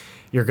saying,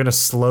 "You're going to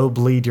slow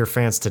bleed your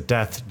fans to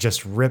death.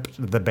 Just rip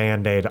the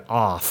Band-Aid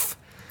off."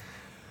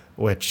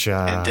 Which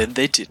and then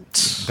they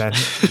didn't.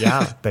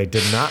 They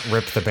did not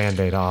rip the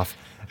Band-Aid off,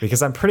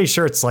 because I'm pretty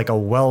sure it's like a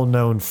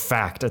well-known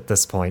fact at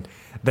this point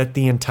that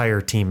the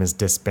entire team is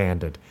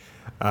disbanded.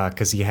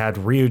 Because he had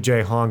Ryu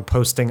Jae Hong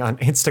posting on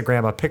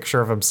Instagram a picture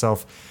of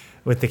himself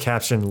with the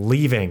caption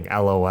 "Leaving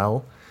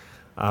LOL,"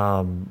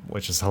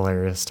 which is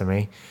hilarious to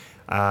me.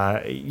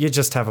 You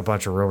just have a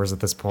bunch of rumors at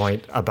this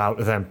point about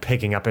them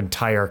picking up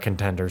entire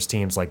contenders,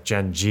 teams like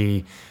Gen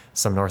G,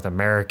 some North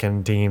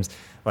American teams.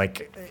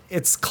 Like,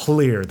 it's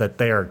clear that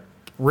they are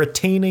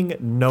retaining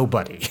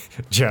nobody,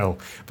 Joe,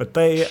 but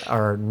they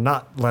are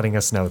not letting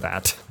us know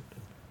that.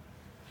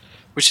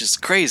 Which is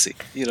crazy.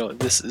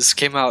 This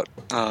came out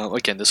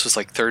again. This was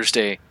like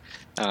Thursday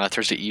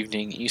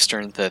evening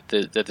Eastern that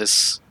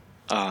this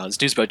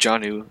news about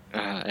Janu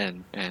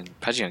and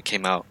Pajian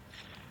came out.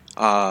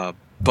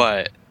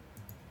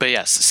 But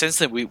yes, since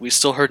then we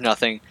still heard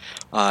nothing.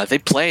 They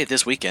play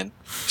this weekend,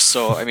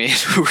 so I mean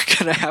we're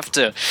gonna have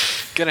to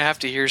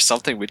hear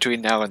something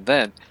between now and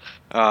then,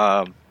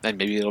 and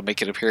maybe it'll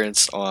make an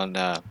appearance on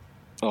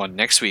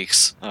next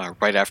week's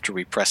right after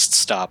we pressed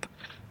stop.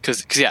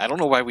 Because I don't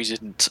know why we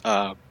didn't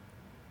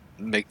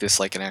make this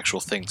like an actual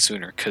thing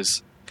sooner.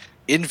 Because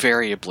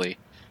invariably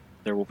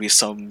there will be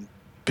some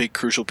big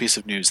crucial piece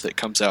of news that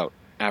comes out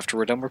after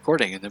we're done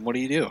recording, and then what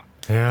do you do?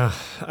 Yeah,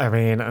 I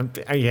mean,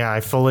 I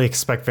fully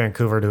expect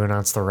Vancouver to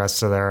announce the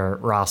rest of their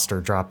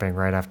roster dropping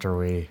right after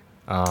we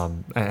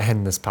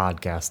end this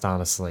podcast,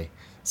 honestly.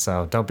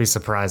 So don't be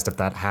surprised if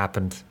that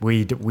happened.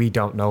 We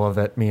don't know of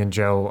it, me and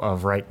Joe,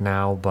 of right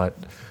now, but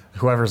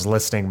whoever's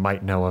listening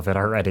might know of it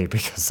already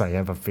because I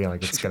have a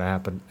feeling it's going to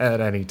happen at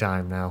any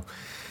time now.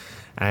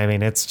 I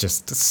mean, it's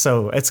just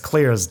it's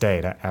clear as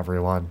day to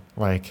everyone.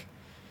 Like,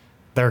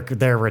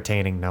 they're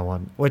retaining no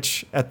one,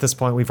 which at this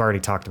point we've already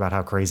talked about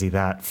how crazy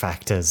that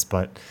fact is,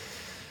 but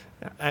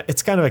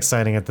it's kind of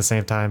exciting at the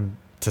same time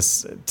to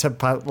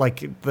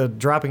like the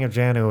dropping of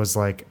Janu was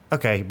like,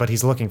 okay, but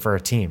he's looking for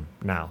a team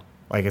now.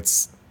 Like,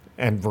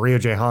 and Ryu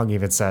Jae Hong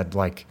even said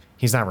like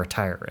he's not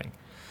retiring.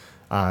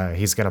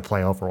 He's going to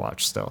play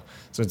Overwatch still.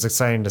 So it's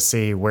exciting to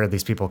see where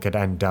these people could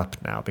end up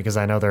now, because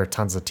I know there are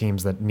tons of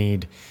teams that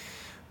need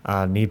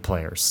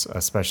players,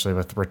 especially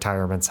with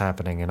retirements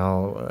happening and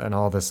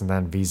all this and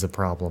then visa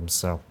problems.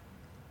 So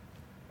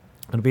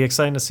it'll be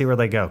exciting to see where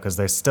they go, because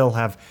they still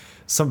have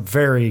some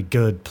very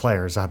good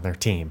players on their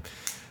team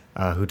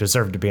who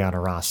deserve to be on a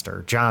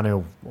roster.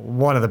 Janu,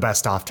 one of the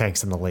best off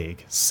tanks in the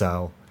league.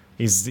 So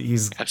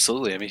he's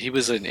absolutely. I mean, he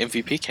was an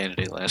MVP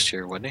candidate last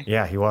year, wasn't he?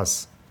 Yeah, he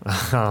was.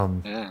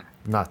 Yeah.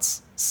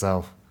 Nuts.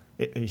 So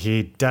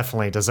he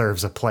definitely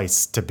deserves a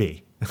place to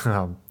be.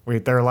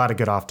 There are a lot of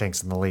good off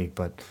tanks in the league,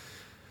 but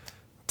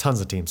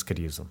tons of teams could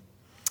use them.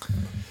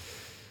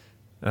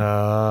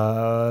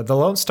 The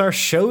Lone Star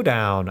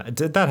Showdown,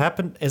 did that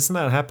happen? Isn't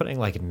that happening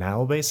like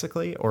now,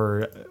 basically,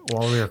 or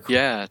while we were?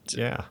 Yeah.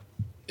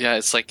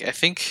 It's like, I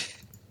think.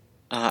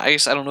 I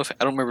guess I don't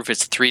remember if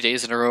it's 3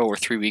 days in a row or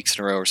 3 weeks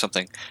in a row or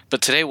something.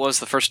 But today was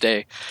the first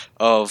day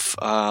of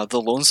the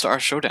Lone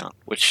Star Showdown,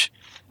 which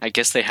I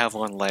guess they have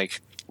on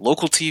like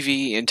local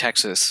TV in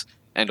Texas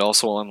and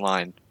also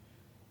online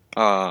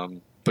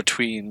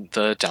between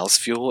the Dallas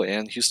Fuel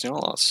and Houston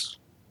Outlaws.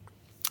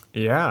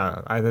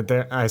 Yeah,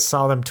 I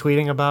saw them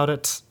tweeting about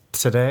it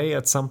today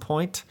at some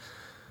point.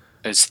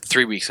 It's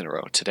 3 weeks in a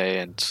row, today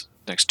and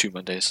next 2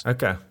 Mondays.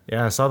 Okay,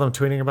 yeah, I saw them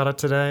tweeting about it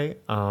today.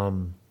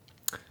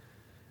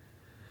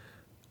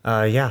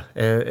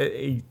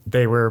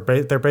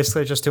 They're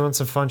basically just doing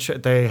some fun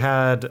shit. They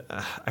had,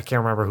 I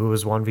can't remember who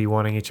was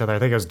 1v1ing each other. I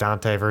think it was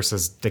Dante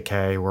versus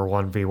Decay were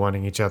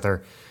 1v1ing each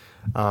other.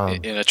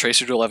 In a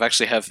Tracer duel,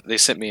 they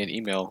sent me an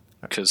email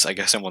because I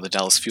guess I'm on the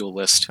Dallas Fuel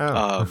list.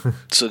 Oh.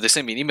 So they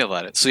sent me an email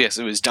about it. So yes,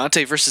 it was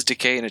Dante versus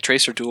Decay in a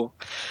Tracer duel,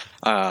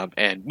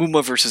 and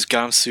Muma versus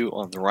Gamsu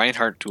on the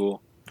Reinhardt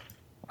duel.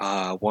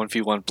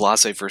 1v1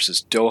 Blase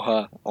versus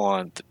Doha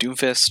on the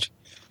Doomfist.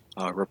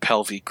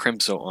 Repel v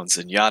Crimzo on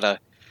Zenyatta.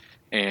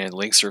 And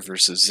Linkser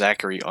versus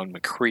Zachary on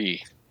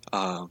McCree.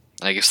 I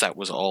guess that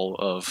was all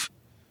of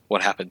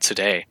what happened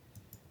today.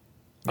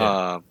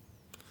 Yeah.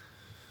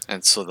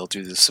 And so they'll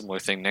do the similar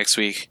thing next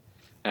week,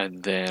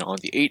 and then on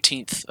the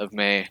 18th of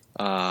May,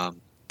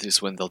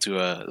 is when they'll do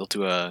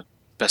a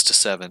best of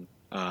 7,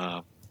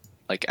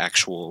 like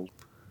actual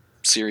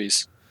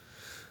series.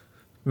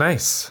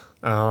 Nice.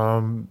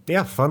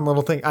 Yeah, fun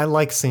little thing. I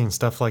like seeing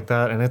stuff like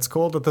that, and it's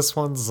cool that this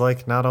one's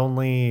like not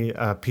only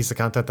a piece of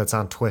content that's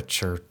on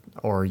Twitch or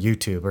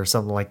YouTube or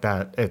something like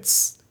that.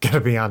 It's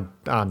gonna be on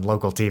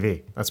local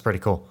TV. That's pretty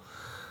cool.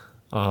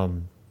 But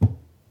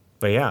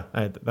yeah,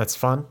 that's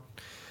fun.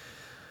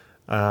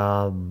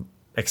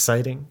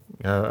 Exciting.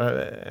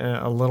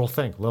 A little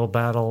thing, little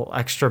battle,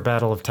 extra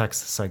battle of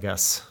Texas, I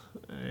guess,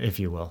 if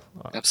you will.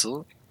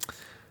 Absolutely.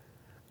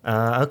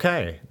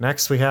 Okay,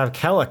 next we have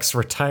Kellex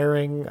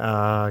retiring.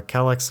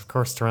 Kellex, of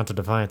course, Toronto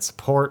Defiant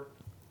support.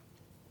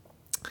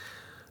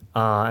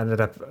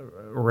 Ended up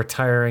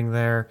retiring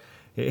there.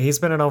 He's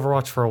been in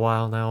Overwatch for a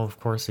while now, of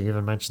course. He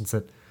even mentions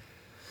it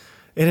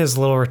in his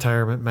little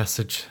retirement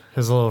message,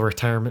 his little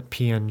retirement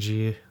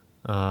PNG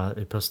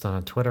he posted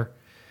on Twitter.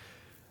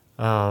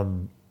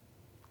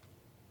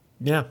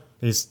 Yeah,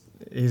 he's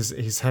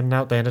heading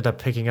out. They ended up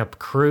picking up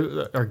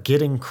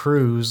getting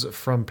Cruz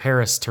from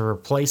Paris to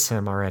replace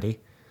him already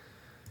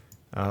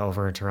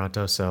over in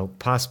Toronto. So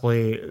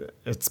possibly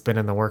it's been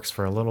in the works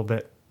for a little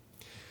bit.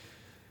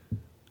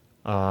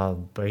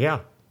 But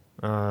yeah,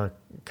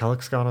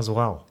 Kellex gone as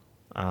well.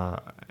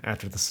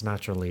 after the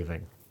Sinatra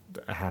leaving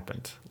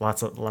happened.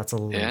 Lots of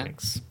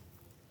leavings.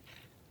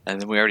 And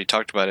then we already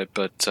talked about it,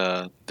 but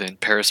then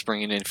Paris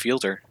bringing in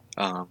Fielder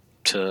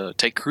to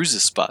take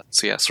Cruz's spot.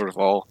 So yeah, sort of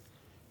all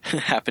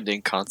happened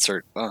in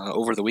concert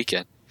over the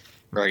weekend,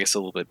 or I guess a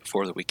little bit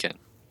before the weekend.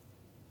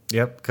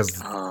 Yep,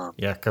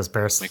 because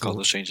Paris make all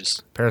those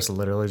changes. Paris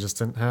literally just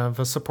didn't have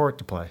a support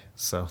to play,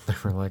 so they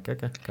were like,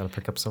 okay, gotta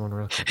pick up someone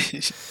real quick.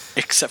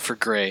 Except for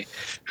Gray,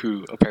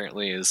 who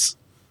apparently is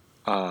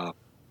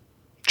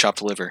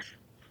chopped liver.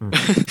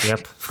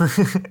 Yep.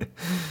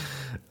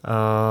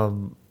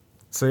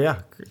 So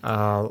yeah,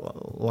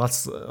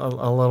 lots a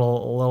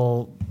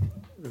little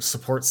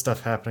support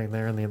stuff happening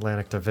there in the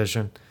Atlantic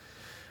Division.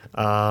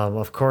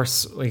 Of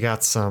course, we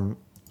got some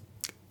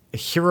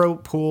hero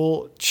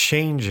pool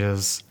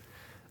changes.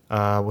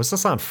 Was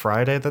this on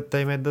Friday that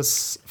they made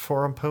this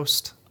forum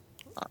post?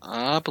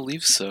 I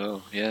believe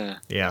so. Yeah.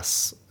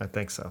 Yes, I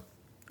think so.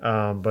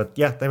 But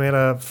yeah, they made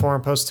a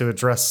forum post to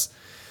address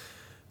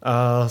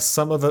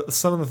some of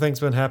the things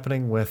been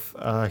happening with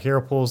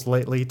hero pools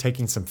lately,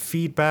 taking some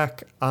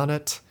feedback on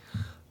it.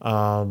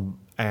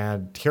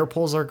 And hero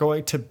pools are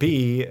going to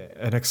be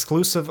an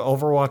exclusive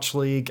Overwatch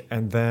League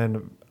and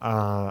then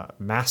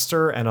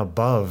Master and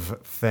above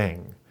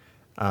thing.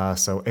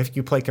 So if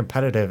you play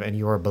competitive and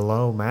you are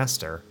below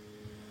Masters,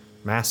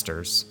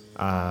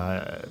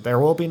 there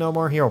will be no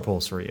more hero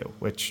pools for you,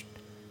 which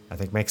I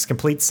think makes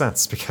complete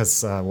sense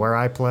because where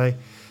I play,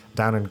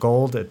 down in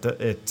gold,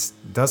 it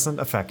doesn't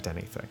affect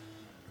anything.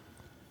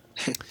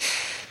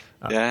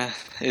 Yeah,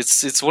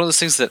 it's one of those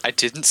things that I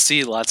didn't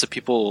see lots of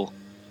people.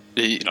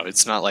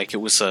 It's not like it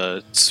was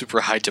a super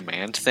high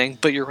demand thing,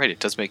 but you're right, it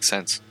does make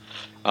sense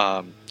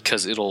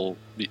because it'll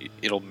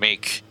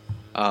make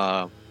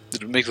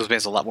those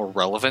bands a lot more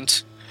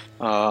relevant,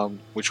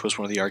 which was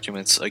one of the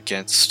arguments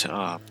against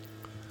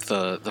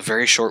the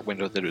very short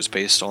window that it was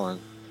based on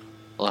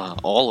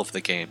all of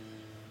the game.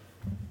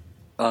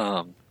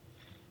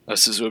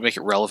 This would make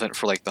it relevant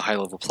for like the high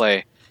level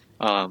play,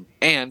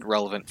 and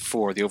relevant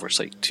for the Overwatch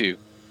League too,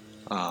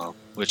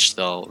 which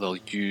they'll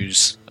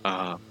use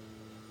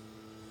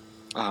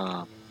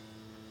because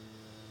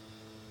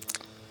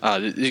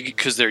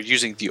they're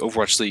using the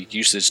Overwatch League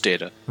usage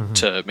data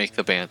to make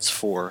the bans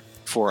for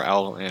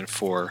OWL and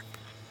for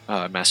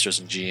Masters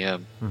and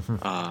GM.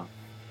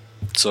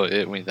 So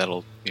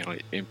that'll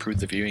improve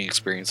the viewing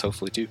experience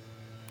hopefully too.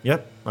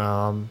 Yep.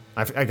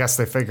 I guess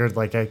they figured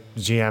like a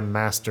GM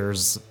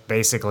Masters,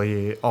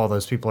 basically all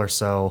those people are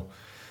so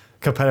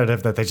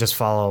competitive that they just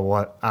follow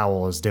what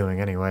OWL is doing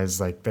anyways.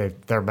 Like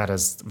their meta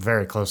is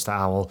very close to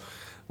OWL.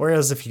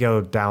 Whereas if you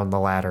go down the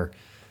ladder,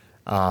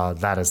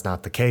 that is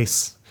not the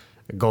case.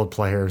 Gold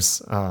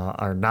players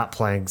are not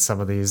playing some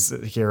of these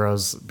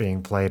heroes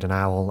being played in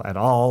OWL at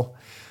all.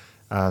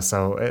 There's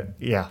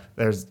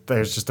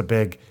just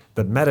the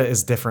meta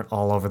is different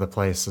all over the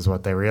place is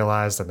what they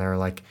realized, and they were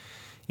like,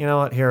 you know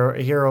what,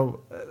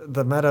 hero,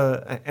 the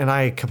meta, and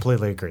I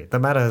completely agree. The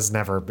meta has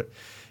never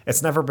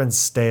been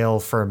stale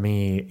for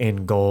me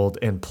in gold,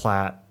 in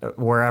plat,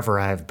 wherever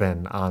I've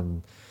been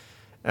on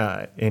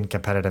in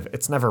competitive.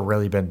 It's never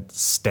really been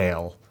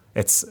stale.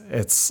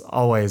 It's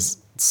always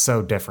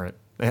so different.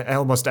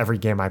 Almost every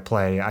game I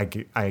play,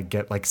 I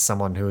get like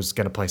someone who's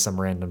going to play some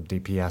random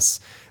DPS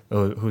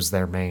who's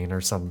their main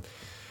or some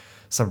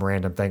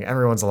random thing.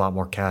 Everyone's a lot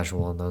more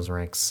casual in those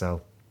ranks.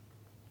 So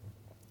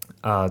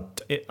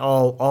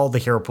all the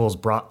hero pools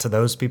brought to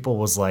those people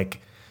was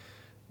like,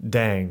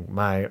 dang,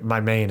 my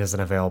main isn't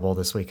available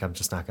this week. I'm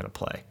just not going to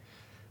play,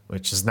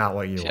 which is not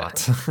what you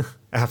want.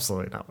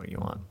 Absolutely not what you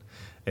want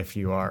if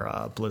you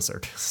are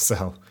Blizzard.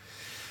 So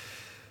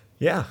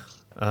yeah.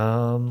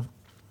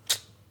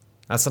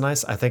 That's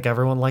I think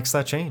everyone likes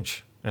that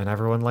change, and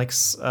everyone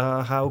likes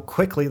how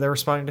quickly they're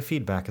responding to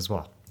feedback as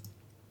well.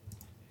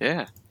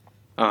 Yeah.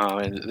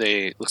 And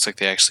looks like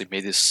they actually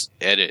made this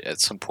edit at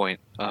some point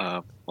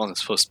on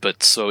this post.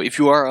 But so if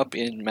you are up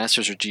in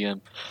Masters or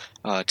GM,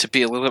 to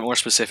be a little bit more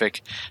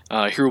specific,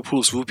 hero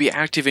pools will be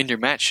active in your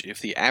match if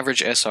the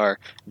average SR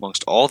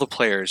amongst all the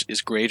players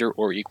is greater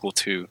or equal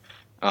to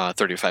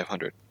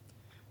 3,500.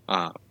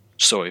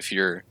 So if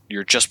you're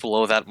just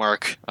below that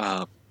mark,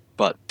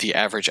 but the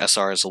average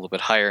SR is a little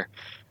bit higher,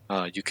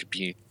 you could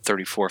be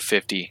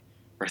 3,450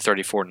 or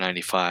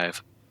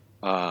 3,495,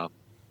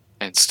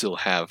 and still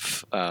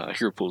have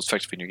hero pools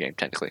effective in your game,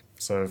 technically.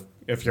 So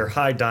if you're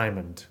high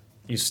diamond,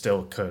 you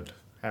still could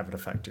have it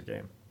affect your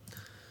game.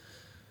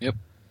 Yep.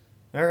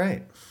 All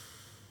right.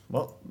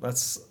 Well,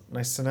 that's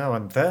nice to know.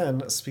 And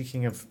then,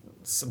 speaking of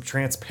some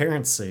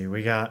transparency,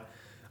 we got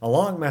a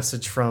long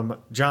message from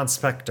John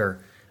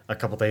Spector a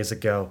couple days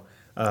ago.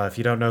 If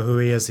you don't know who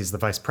he is, he's the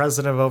vice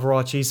president of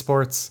Overwatch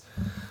Esports.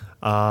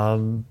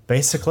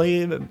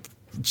 Basically,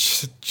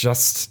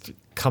 just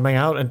coming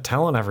out and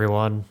telling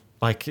everyone,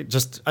 like,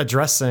 just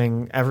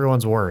addressing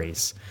everyone's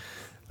worries.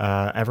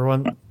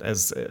 Everyone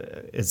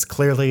is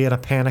clearly in a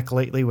panic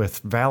lately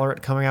with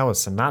Valorant coming out, with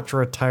Sinatra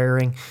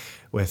retiring,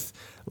 with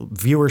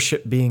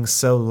viewership being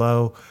so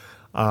low,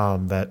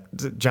 that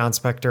John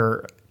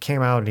Spector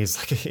came out and he's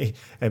like,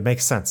 it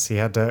makes sense. He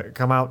had to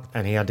come out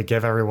and he had to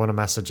give everyone a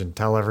message and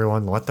tell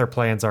everyone what their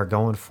plans are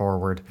going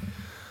forward,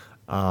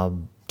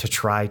 to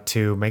try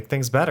to make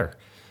things better.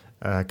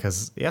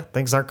 Because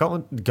things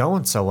aren't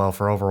going so well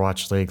for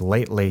Overwatch League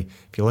lately.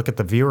 If you look at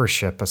the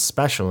viewership,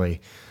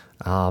 especially,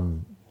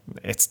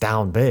 it's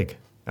down big,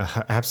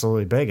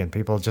 absolutely big, and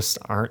people just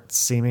aren't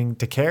seeming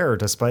to care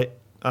despite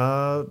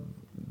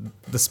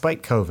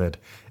COVID,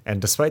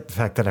 and despite the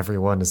fact that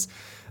everyone is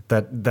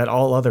that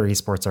all other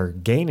esports are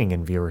gaining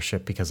in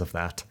viewership because of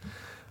that.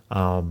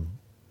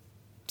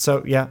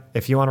 So yeah,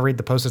 if you want to read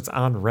the post, it's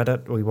on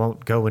Reddit. We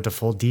won't go into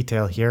full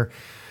detail here,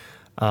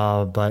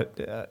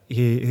 but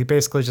he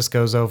basically just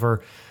goes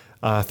over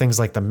things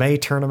like the May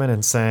tournament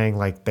and saying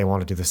like they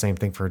want to do the same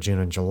thing for June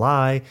and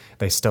July.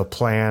 They still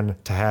plan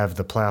to have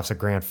the playoffs and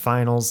grand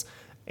finals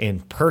in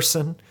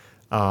person,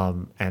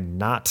 and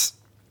not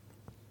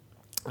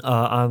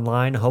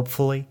online,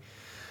 hopefully.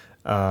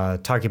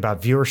 Talking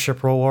about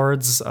viewership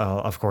rewards.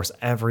 Of course,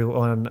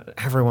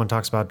 everyone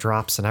talks about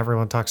drops and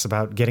everyone talks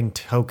about getting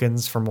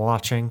tokens from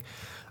watching.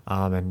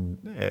 And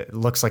it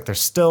looks like they're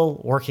still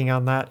working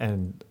on that.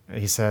 And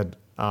he said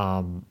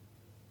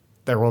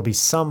there will be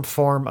some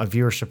form of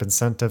viewership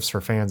incentives for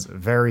fans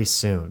very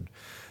soon.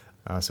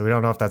 So we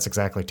don't know if that's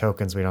exactly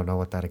tokens. We don't know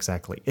what that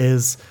exactly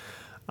is.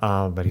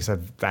 But he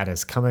said that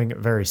is coming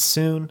very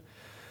soon.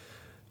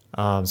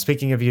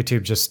 Speaking of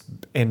YouTube, just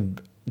in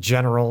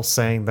general,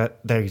 saying that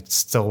they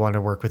still want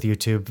to work with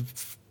YouTube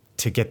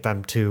to get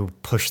them to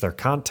push their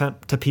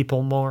content to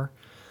people more.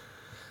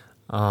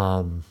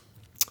 And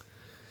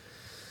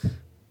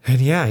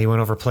yeah, he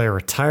went over player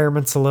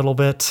retirements a little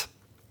bit.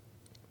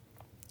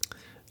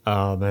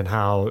 And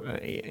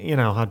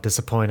how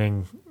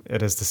disappointing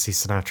it is to see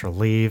Sinatraa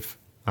leave,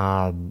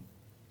 and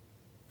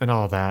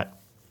all that.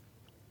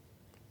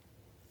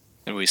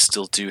 And we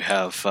still do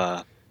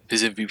have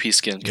his MVP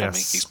skin coming.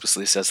 Yes. He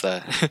explicitly says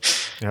that.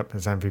 Yep,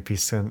 his MVP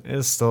skin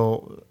is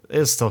still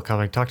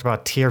coming. Talked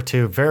about tier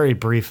 2 very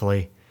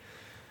briefly.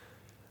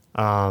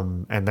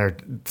 And they're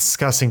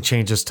discussing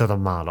changes to the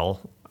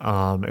model.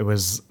 It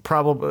was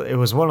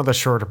one of the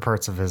shorter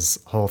parts of his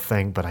whole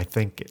thing, but I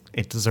think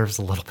it deserves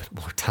a little bit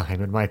more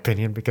time, in my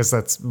opinion,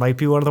 because might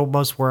be one of the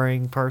most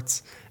worrying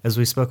parts, as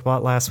we spoke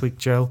about last week,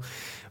 Joe.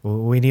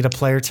 We need a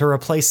player to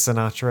replace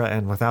Sinatraa,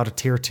 and without a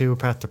tier 2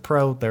 path to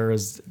pro, there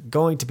is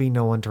going to be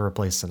no one to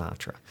replace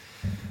Sinatraa.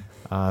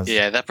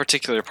 Yeah, that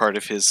particular part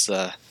of his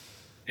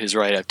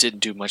write-up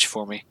didn't do much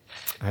for me.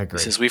 I agree.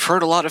 He says, we've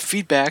heard a lot of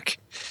feedback,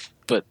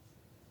 but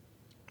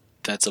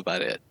that's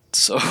about it.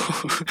 So...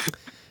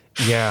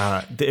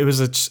 Yeah, it was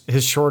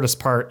his shortest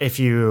part. If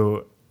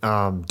you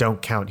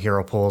don't count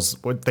hero pools,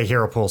 the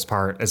hero pools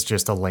part is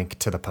just a link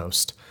to the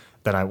post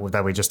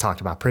that we just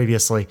talked about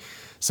previously.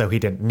 So he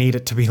didn't need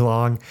it to be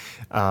long.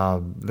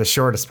 The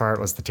shortest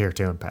part was the tier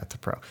 2 and path to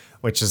pro,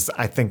 which is,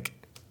 I think,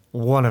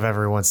 one of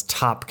everyone's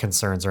top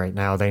concerns right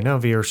now. They know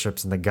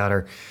viewership's in the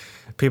gutter.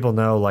 People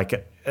know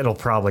like it'll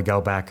probably go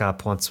back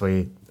up once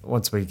we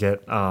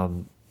get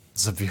some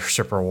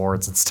viewership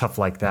rewards and stuff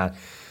like that.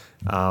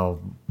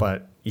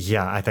 But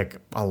yeah, I think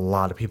a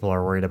lot of people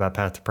are worried about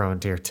Path to Pro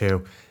and Tier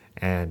 2.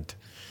 And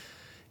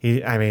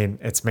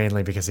it's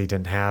mainly because he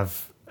didn't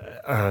have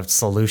a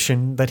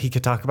solution that he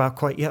could talk about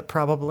quite yet,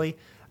 probably.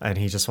 And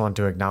he just wanted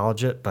to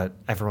acknowledge it. But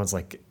everyone's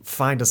like,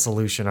 find a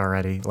solution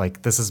already.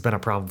 Like, this has been a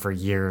problem for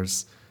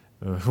years.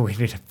 We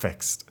need it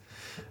fixed.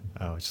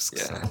 But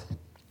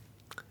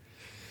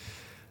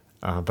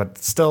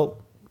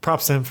still,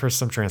 props to him for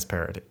some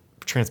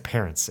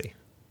transparency.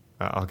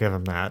 I'll give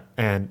him that.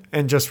 And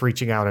just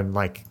reaching out and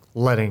like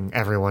letting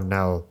everyone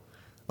know,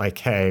 like,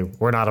 hey,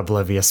 we're not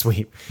oblivious.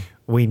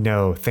 We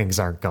know things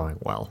aren't going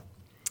well.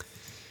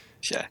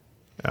 Yeah.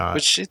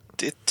 Which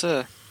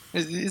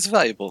it's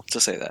valuable to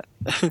say that.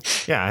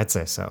 Yeah, I'd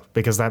say so,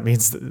 because that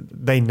means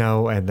they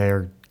know and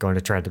they're going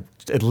to try to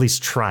at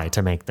least try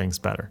to make things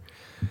better,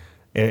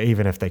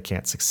 even if they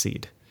can't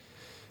succeed.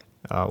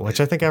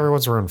 Which I think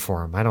everyone's rooting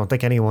for him. I don't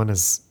think anyone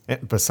is,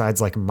 besides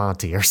like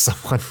Monty or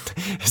someone,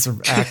 is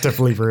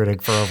actively rooting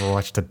for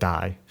Overwatch to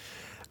die.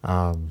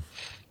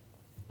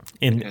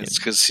 It's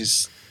because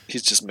he's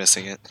just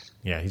missing it.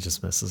 Yeah, he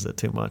just misses it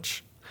too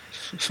much.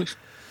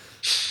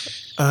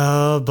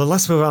 But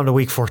let's move on to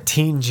week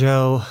 14,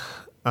 Joe.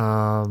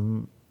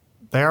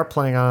 They are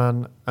playing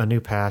on a new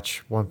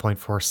patch,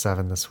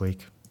 1.47 this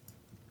week.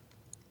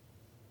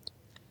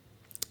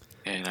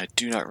 And I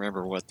do not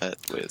remember what that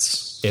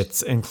was.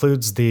 It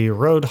includes the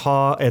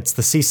Roadhog. It's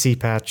the CC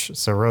patch.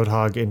 So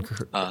Roadhog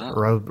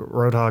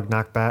Roadhog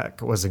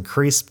knockback was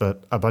increased,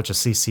 but a bunch of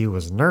CC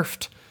was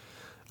nerfed.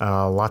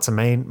 Lots of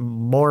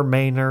more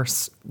main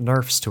nerfs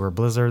to her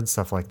Blizzard,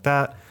 stuff like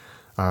that.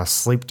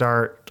 Sleep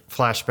Dart,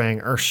 Flashbang,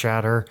 Earth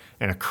Shatter,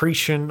 and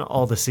Accretion.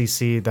 All the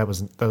CC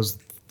those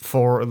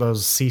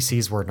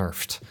CCs were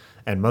nerfed,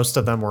 and most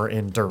of them were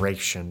in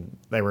duration.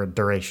 They were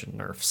duration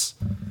nerfs.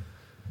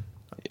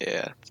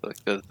 Yeah,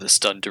 like the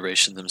stun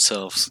duration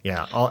themselves.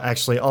 Yeah,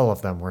 all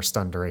of them were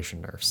stun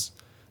duration nerfs.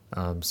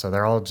 So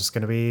they're all just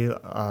going to be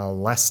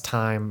less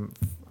time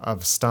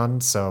of stun.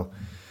 So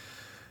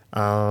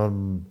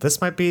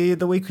This might be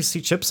the week we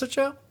see Chips at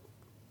Joe.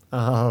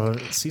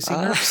 CC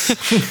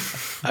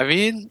nerfs. I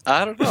mean,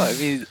 I don't know. I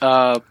mean,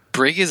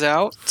 Brig is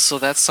out, so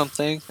that's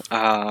something.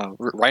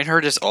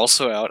 Reinhardt is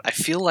also out. I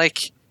feel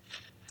like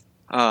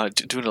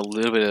doing a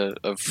little bit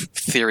of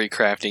theory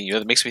crafting,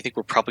 that makes me think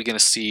we're probably going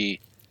to see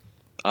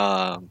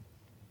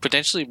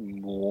potentially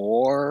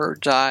more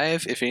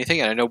dive, if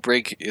anything. And I know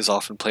Brig is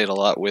often played a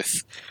lot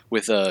with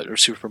a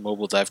super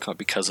mobile dive comp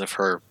because of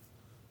her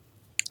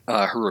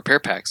repair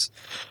packs.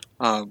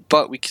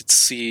 But we could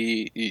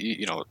see,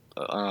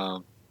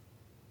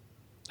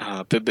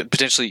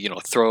 potentially,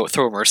 throw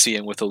a Mercy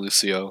in with a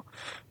Lucio,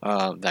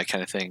 that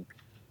kind of thing.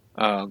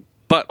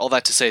 But all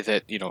that to say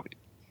that,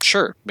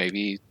 sure,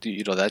 maybe,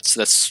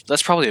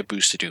 that's probably a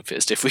boost to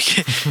Doomfist if we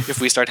if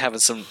we start having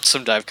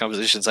some dive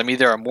compositions. I mean,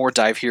 there are more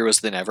dive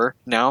heroes than ever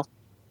now.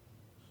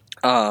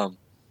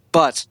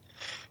 But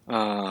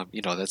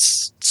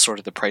that's sort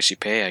of the price you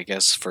pay, I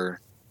guess, for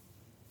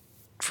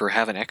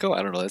having Echo.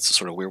 I don't know. That's a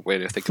sort of weird way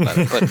to think about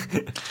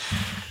it,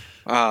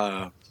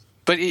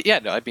 but yeah,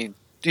 no, I mean,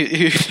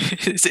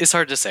 it's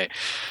hard to say.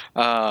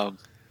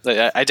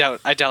 I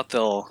doubt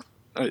they'll.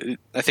 I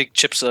think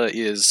Chipsa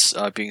is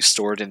being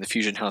stored in the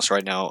Fusion House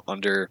right now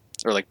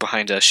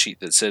behind a sheet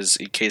that says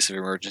 "in case of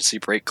emergency,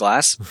 break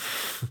glass,"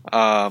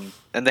 and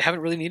they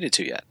haven't really needed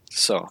to yet.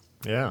 So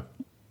yeah,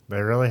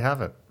 they really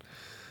haven't.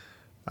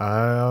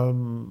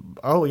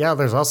 Oh yeah,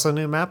 there's also a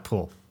new map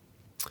pool,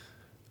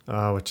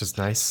 which is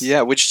nice.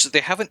 Yeah, which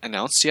they haven't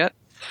announced yet.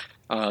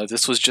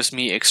 This was just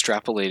me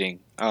extrapolating.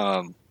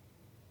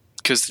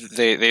 Because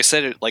they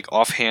said it like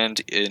offhand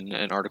in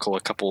an article a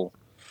couple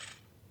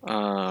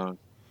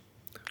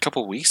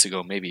weeks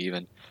ago, maybe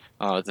even,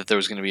 that there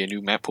was going to be a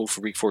new map pool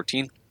for week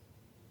 14.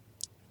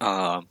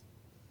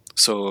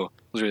 So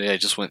literally, I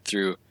just went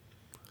through.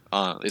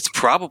 It's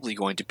probably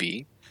going to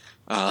be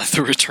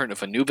the return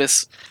of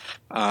Anubis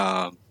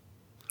on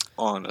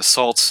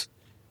Assault.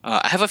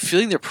 I have a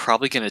feeling they're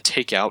probably going to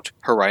take out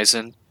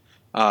Horizon,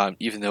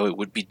 even though it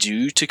would be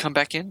due to come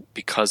back in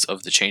because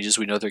of the changes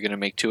we know they're going to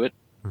make to it.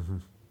 Mm-hmm.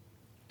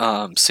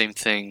 Same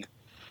thing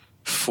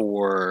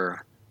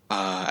for...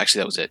 actually,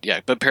 that was it.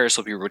 Yeah, but Paris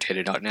will be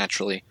rotated out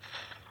naturally.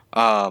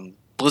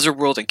 Blizzard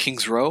World and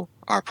Kings Row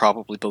are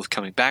probably both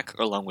coming back,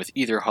 along with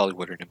either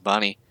Hollywood or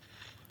Nimbani.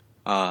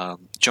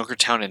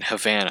 Junkertown and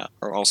Havana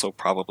are also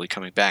probably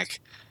coming back,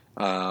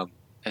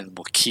 and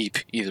will keep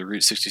either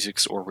Route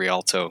 66 or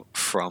Rialto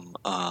from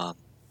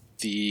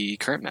the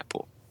current map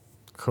pool.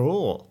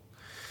 Cool.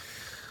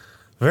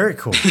 Very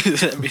cool.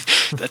 I mean,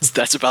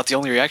 that's about the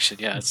only reaction.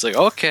 Yeah, it's like,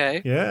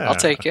 okay, yeah, I'll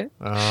take it.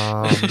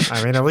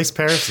 I mean, at least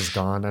Paris is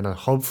gone, and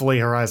hopefully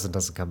Horizon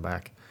doesn't come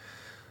back.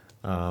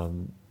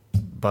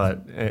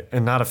 But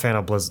not a fan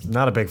of Blizzard.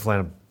 Not a big fan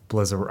of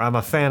Blizzard. I'm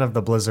a fan of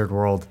the Blizzard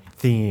World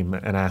theme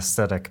and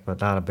aesthetic, but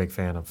not a big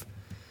fan of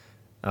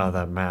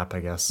that map,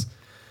 I guess.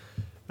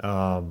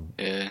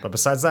 Yeah. But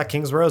besides that,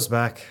 Kings Row's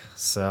back,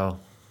 so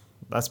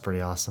that's pretty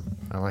awesome.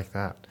 I like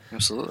that.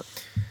 Absolutely.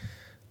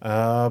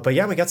 But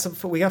yeah, we got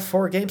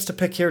 4 games to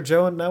pick here,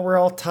 Joe, and now we're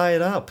all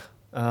tied up.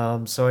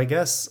 So I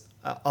guess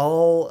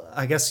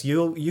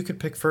you could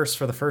pick first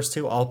for the first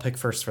 2. I'll pick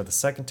first for the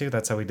second 2.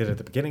 That's how we did it at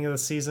the beginning of the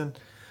season.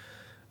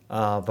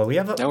 But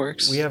that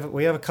works. We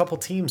have a couple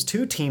teams,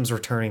 2 teams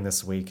returning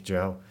this week,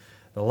 Joe.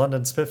 The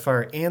London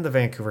Spitfire and the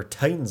Vancouver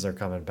Titans are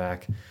coming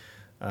back,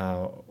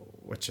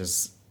 which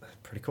is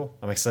pretty cool.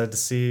 I'm excited to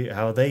see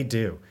how they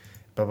do.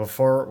 But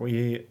before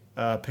we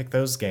pick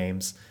those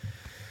games,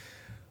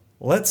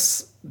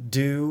 let's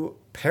do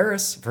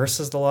Paris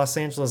versus the Los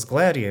Angeles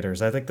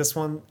Gladiators. I think this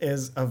one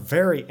is a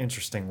very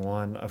interesting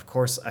one. Of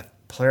course,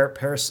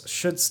 Paris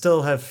should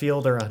still have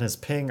Fielder on his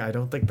ping. I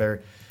don't think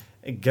they're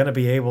going to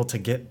be able to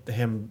get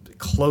him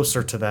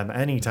closer to them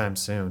anytime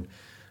soon.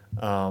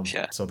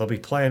 So they'll be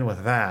playing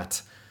with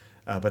that.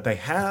 But they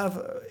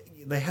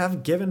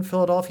have given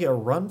Philadelphia a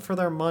run for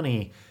their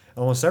money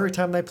almost every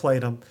time they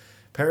played them.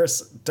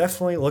 Paris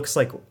definitely looks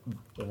like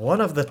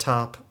one of the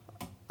top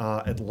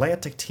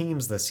Atlantic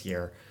teams this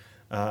year.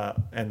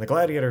 And the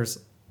Gladiators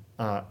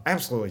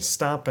absolutely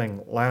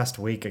stomping last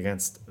week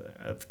against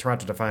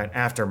Toronto Defiant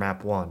after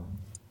map 1.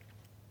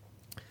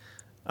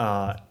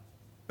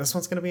 This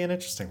one's going to be an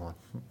interesting one,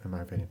 in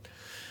my opinion.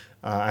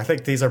 I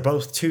think these are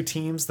both 2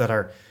 teams that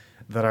are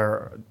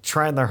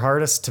trying their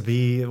hardest to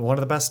be one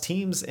of the best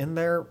teams in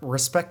their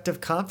respective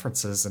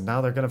conferences, and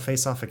now they're going to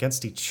face off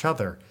against each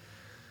other.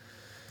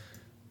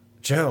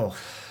 Joe,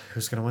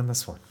 who's going to win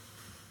this one?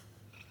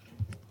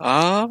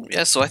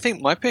 Yeah, so I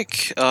think my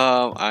pick,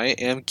 I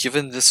am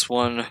giving this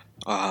one,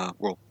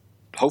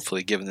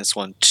 hopefully giving this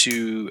one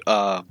to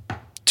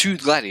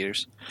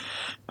Gladiators.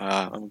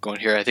 I'm going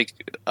here. I think,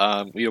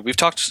 we've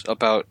talked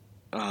about,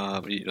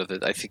 that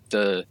I think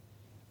the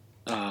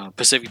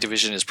Pacific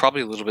Division is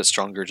probably a little bit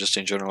stronger just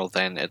in general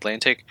than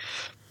Atlantic.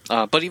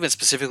 But even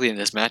specifically in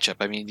this matchup,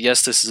 I mean,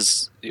 yes, this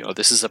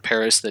is a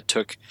Paris that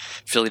took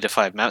Philly to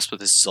 5 maps, but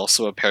this is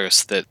also a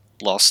Paris that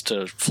lost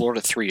to Florida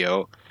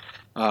 3-0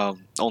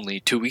 only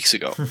 2 weeks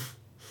ago.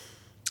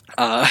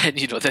 And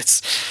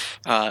that's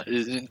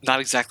not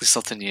exactly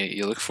something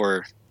you look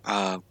for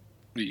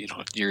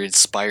you're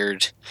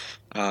inspired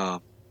uh,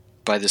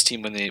 by this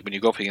team when you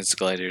go up against the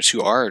Gladiators,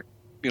 who are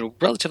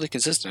relatively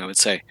consistent, I would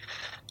say,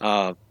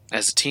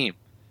 as a team.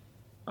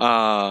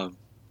 Um,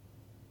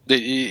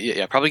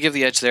 yeah, probably give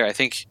the edge there. I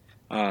think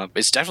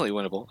it's definitely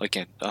winnable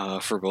again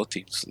for both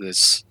teams.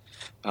 This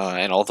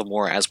and all the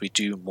more as we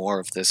do more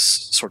of this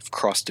sort of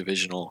cross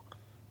divisional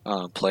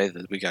play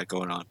that we got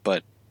going on.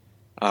 But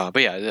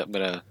yeah, I'm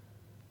gonna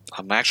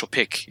my actual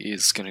pick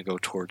is gonna go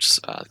towards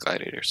the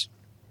Gladiators.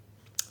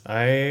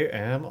 I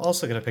am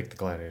also going to pick the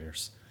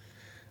Gladiators.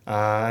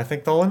 I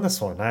think they'll win this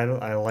one.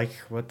 I like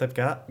what they've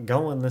got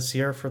going this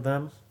year for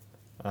them.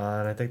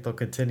 And I think they'll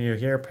continue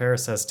here.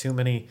 Paris has too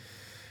many.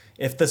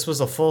 If this was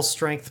a full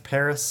strength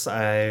Paris,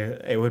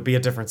 it would be a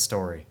different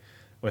story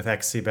with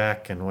XC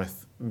back and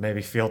with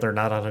maybe Fielder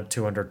not on a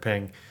 200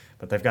 ping,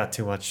 but they've got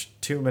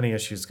too many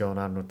issues going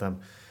on with them.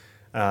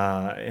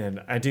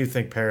 And I do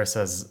think Paris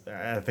has.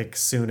 I think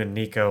Soon and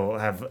Nico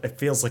have. It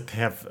feels like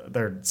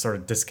they're sort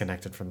of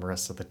disconnected from the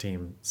rest of the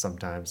team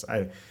sometimes.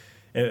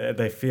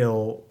 They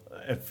feel.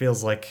 It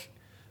feels like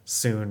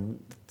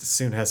Soon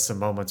has some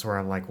moments where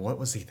I'm like, what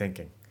was he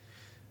thinking?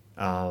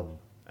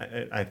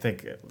 I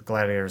think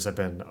Gladiators have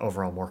been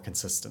overall more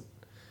consistent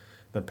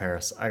than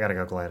Paris. I gotta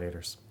go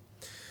Gladiators.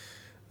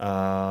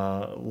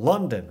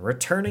 London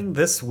returning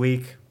this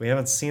week. We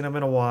haven't seen them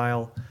in a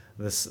while.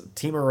 This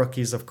team of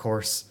rookies, of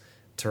course,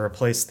 to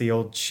replace the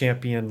old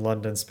champion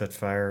London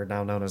Spitfire,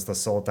 now known as the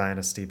Seoul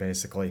Dynasty,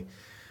 basically,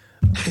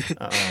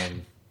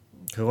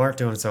 who aren't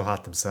doing so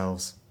hot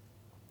themselves.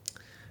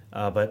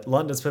 But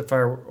London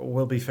Spitfire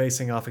will be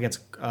facing off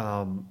against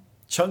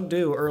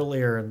Chengdu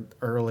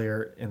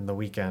earlier in the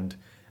weekend.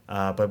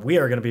 But we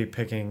are going to be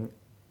picking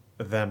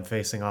them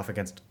facing off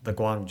against the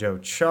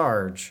Guangzhou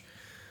Charge,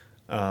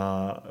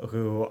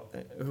 who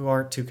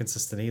aren't too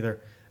consistent either.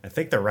 I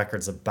think their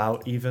record's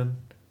about even.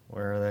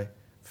 Where are they?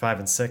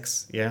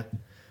 5-6. Yeah.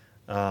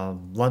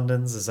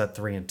 London's is at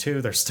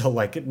 3-2. They're still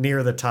like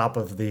near the top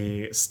of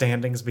the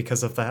standings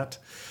because of that.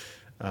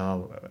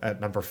 At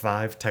number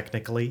 5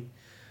 technically.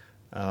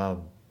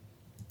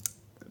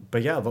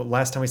 But yeah, the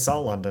last time we saw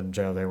London,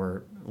 Joe, they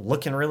were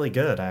looking really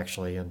good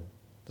actually, and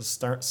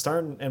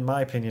starting, in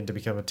my opinion, to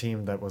become a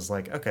team that was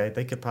like, okay,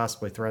 they could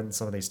possibly threaten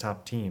some of these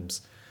top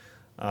teams.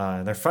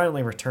 And they're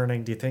finally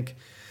returning. Do you think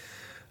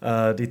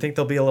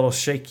they'll be a little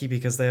shaky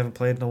because they haven't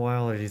played in a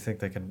while, or do you think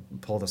they can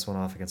pull this one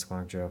off against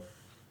Guangzhou?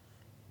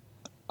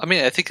 I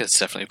mean, I think that's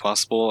definitely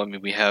possible. I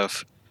mean, we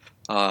have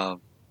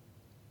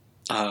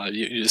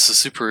it's a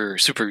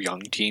super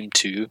young team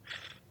too.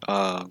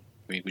 I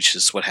mean, which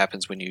is what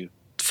happens when you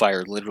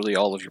fire literally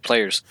all of your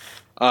players,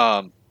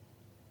 or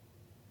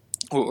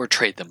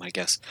trade them, I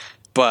guess.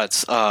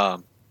 But yeah,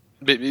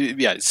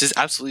 it's just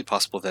absolutely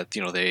possible that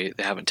they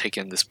haven't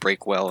taken this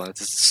break well.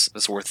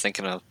 It's worth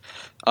thinking of.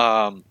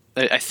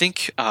 I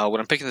think when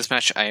I'm picking this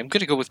match, I am going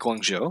to go with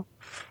Guangzhou.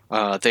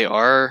 They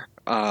are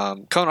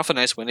coming off a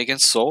nice win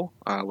against Seoul,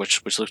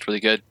 which looked really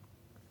good.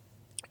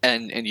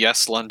 And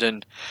yes,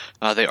 London,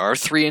 they are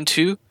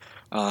 3-2,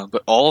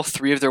 but all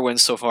 3 of their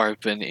wins so far have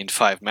been in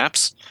 5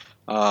 maps,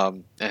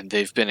 and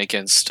they've been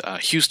against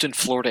Houston,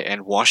 Florida,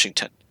 and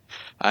Washington.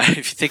 If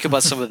you think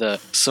about some of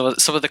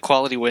the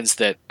quality wins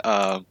that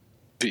that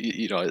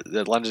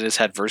London has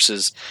had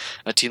versus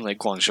a team like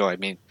Guangzhou, I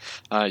mean,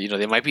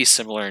 they might be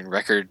similar in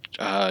record,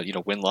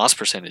 win-loss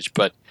percentage,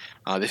 but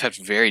they've had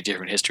very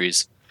different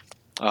histories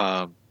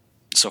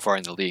so far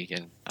in the league,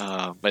 and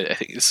but I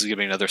think this is going to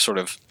be another sort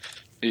of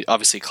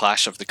obviously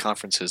clash of the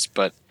conferences,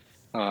 but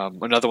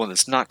another one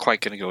that's not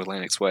quite going to go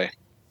Atlantic's way.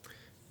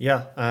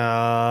 Yeah,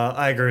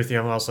 I agree with you.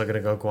 I'm also going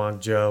to go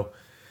Guangzhou.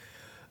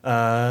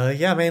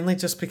 Yeah, mainly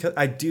just because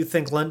I do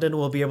think London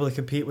will be able to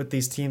compete with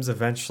these teams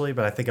eventually,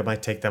 but I think it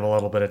might take them a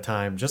little bit of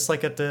time, just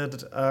like it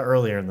did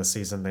earlier in the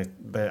season.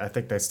 I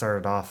think they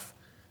started off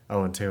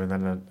 0-2 and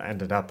then it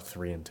ended up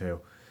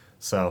 3-2.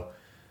 So,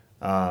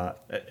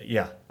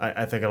 yeah,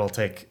 I think it'll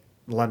take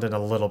London a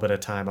little bit of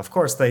time. Of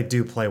course, they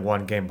do play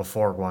one game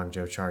before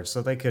Guangzhou Charge,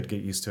 so they could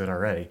get used to it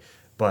already.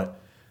 But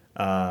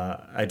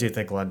I do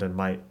think London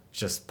might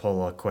just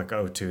pull a quick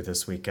 0-2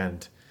 this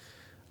weekend.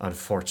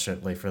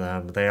 Unfortunately for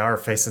them, they are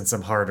facing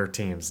some harder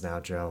teams now,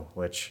 Joe,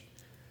 which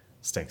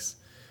stinks.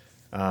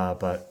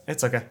 But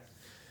it's okay.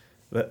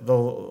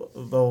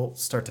 They'll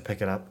start to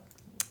pick it up.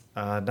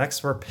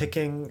 Next, we're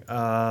picking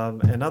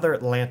another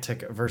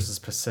Atlantic versus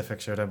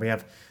Pacific showdown. We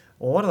have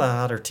one of the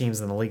hotter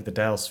teams in the league, the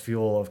Dallas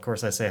Fuel. Of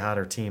course, I say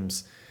hotter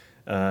teams,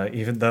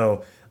 even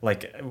though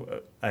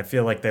I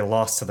feel like they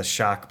lost to the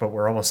Shock, but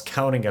we're almost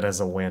counting it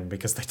as a win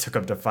because they took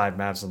them to 5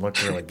 maps and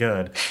looked really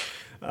good.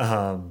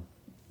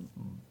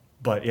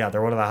 But yeah,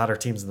 they're one of the hotter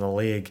teams in the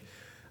league.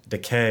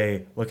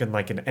 Decay looking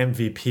like an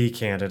MVP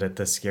candidate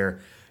this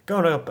year,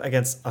 going up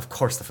against, of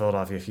course, the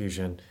Philadelphia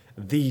Fusion,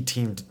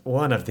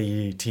 one of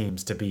the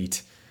teams to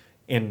beat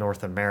in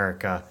North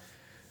America.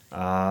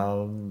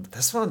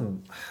 This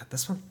one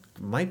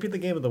might be the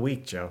game of the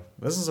week, Joe.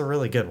 This is a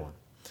really good one.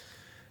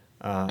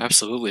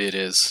 Absolutely, it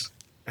is.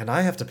 And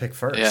I have to pick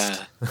first.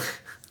 Yeah,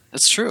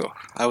 that's true.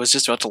 I was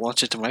just about to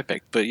launch it to my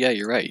pick, but yeah,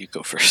 you're right. You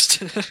go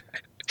first.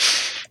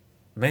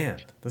 Man,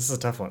 this is a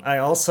tough one. I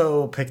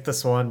also picked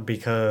this one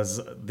because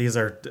these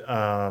are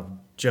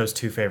Joe's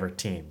two favorite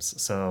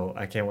teams, so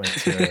I can't wait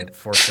to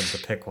force him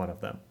to pick one of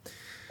them.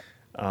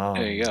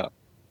 There you go.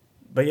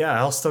 But yeah,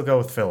 I'll still go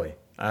with Philly.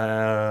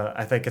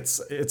 I think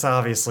it's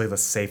obviously the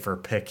safer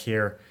pick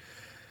here.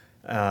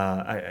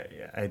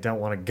 I don't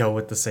want to go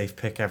with the safe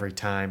pick every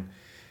time,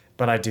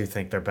 but I do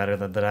think they're better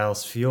than the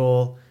Dallas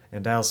Fuel.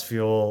 And Dallas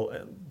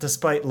Fuel,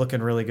 despite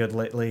looking really good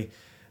lately,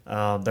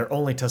 their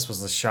only test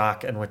was the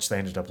shock, in which they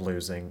ended up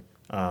losing.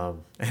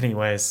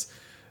 Anyways,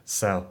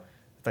 so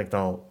I think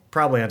they'll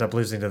probably end up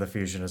losing to the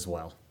Fusion as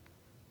well.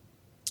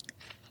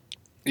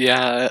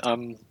 Yeah,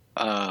 I'm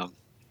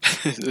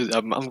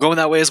going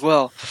that way as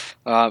well.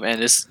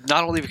 And it's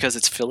not only because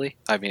it's Philly.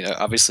 I mean,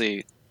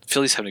 obviously,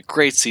 Philly's having a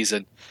great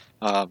season.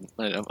 And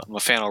I'm a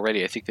fan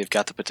already. I think they've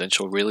got the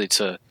potential really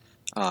to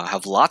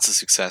have lots of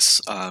success,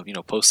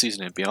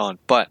 postseason and beyond.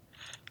 But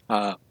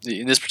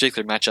in this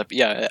particular matchup,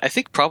 yeah, I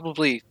think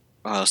probably,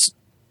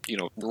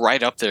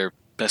 right up there,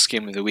 best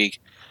game of the week.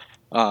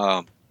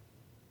 Um,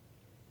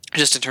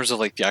 just in terms of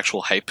like the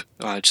actual hype,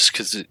 just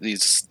because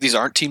these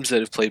aren't teams that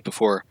have played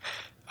before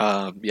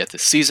yet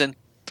this season.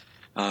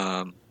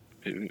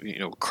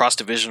 Cross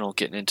divisional,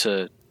 getting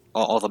into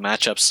all the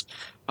matchups.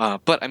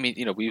 But I mean,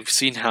 we've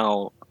seen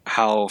how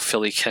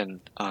Philly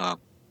can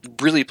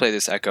really play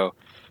this Echo,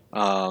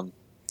 and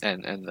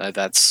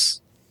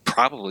that's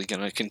probably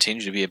going to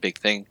continue to be a big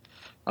thing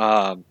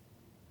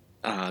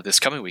this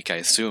coming week, I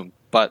assume.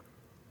 But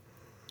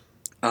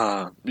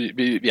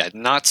yeah,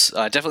 not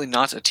definitely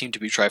not a team to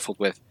be trifled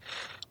with,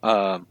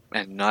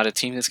 and not a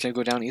team that's going to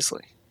go down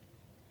easily.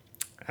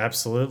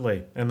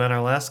 Absolutely. And then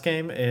our last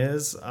game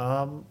is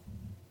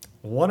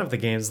one of the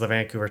games the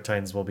Vancouver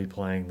Titans will be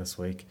playing this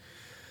week,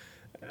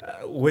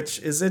 which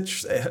is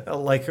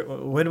like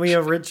when we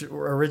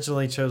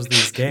originally chose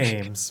these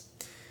games.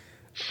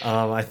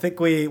 I think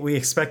we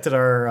expected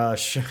our our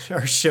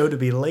show to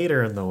be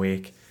later in the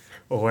week,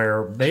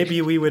 where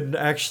maybe we would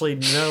actually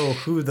know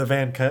who the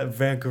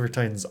Vancouver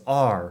Titans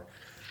are.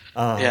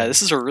 Yeah,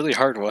 this is a really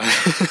hard one.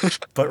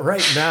 But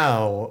right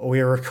now, we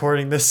are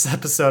recording this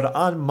episode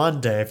on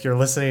Monday. If you're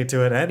listening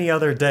to it any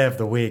other day of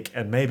the week,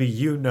 and maybe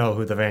you know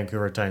who the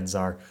Vancouver Titans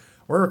are,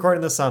 we're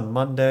recording this on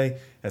Monday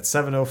at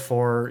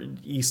 7:04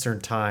 Eastern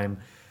Time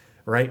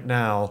right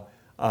now.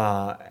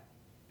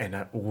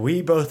 And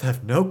we both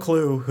have no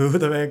clue who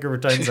the Vancouver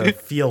Titans are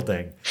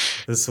fielding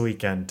this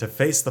weekend to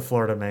face the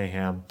Florida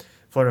Mayhem.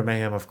 Florida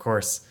Mayhem, of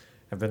course,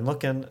 have been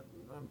looking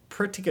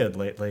pretty good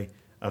lately.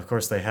 Of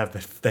course, they have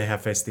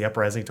faced the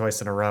Uprising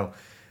twice in a row,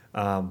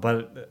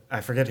 but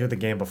I forget who the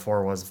game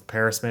before was.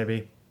 Paris,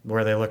 maybe,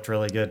 where they looked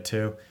really good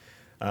too.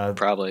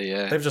 Probably,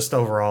 yeah. They've just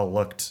overall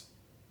looked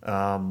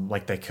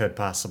like they could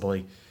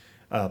possibly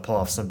pull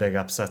off some big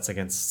upsets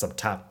against some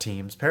top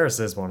teams. Paris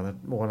is one of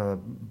the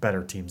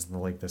better teams in the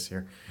league this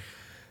year,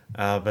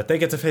 but they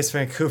get to face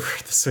Vancouver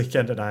this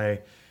weekend, and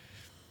I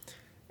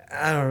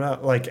don't know.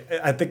 Like,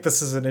 I think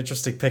this is an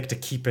interesting pick to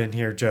keep in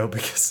here, Joe,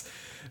 because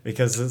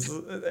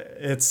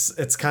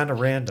it's kind of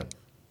random.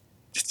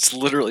 It's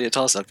literally a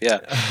toss-up,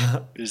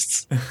 yeah.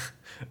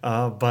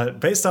 But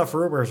based off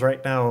rumors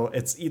right now,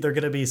 it's either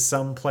going to be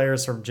some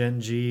players from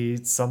Gen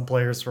G, some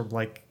players from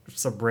like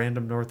some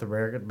random North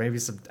American, maybe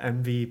some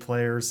MV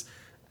players.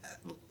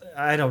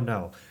 I don't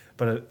know,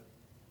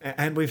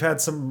 and we've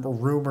had some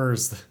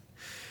rumors,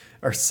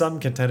 or some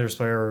contenders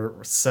player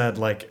said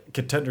like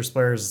contenders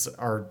players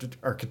are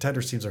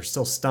contenders teams are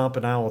still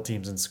stomping owl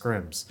teams in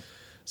scrims.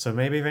 So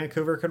maybe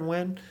Vancouver can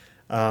win,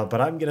 but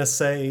I'm going to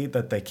say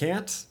that they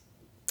can't.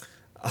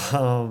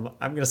 I'm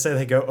going to say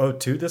they go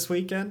 0-2 this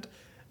weekend,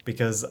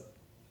 because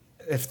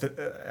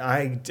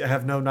I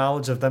have no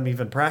knowledge of them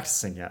even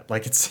practicing yet.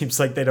 Like, it seems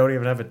like they don't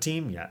even have a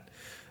team yet.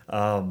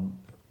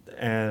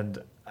 And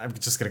I'm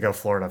just going to go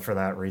Florida for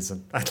that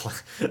reason.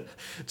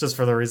 Just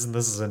for the reason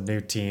this is a new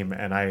team,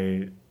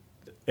 and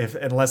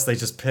unless they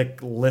just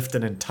lift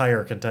an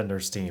entire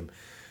contenders team,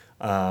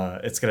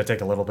 it's going to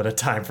take a little bit of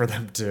time for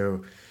them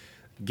to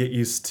get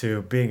used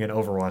to being an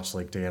Overwatch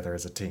League together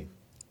as a team.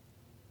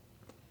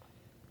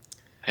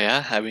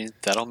 Yeah, I mean,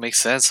 that all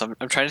makes sense. I'm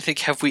trying to think,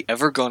 have we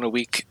ever gone a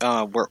week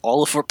where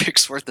all of our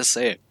picks were the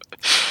same?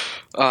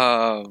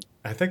 I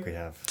think we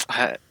have.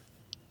 Yeah,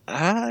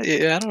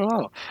 I don't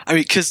know. I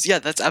mean, because, yeah,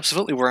 that's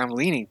absolutely where I'm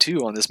leaning,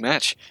 too, on this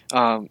match.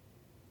 I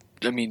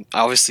mean,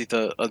 obviously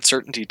the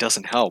uncertainty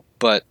doesn't help,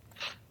 but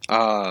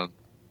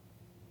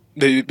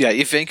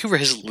if Vancouver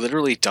has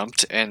literally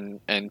dumped and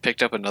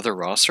picked up another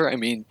roster, I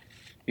mean,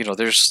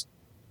 there's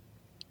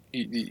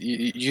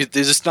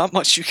there's not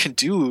much you can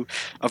do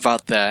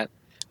about that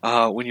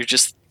when you're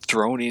just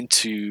thrown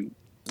into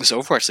this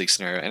Overwatch League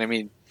scenario. And I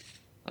mean,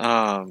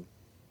 yeah,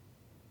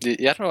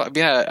 I don't know. I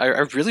mean, I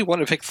really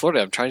want to pick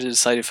Florida. I'm trying to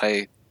decide if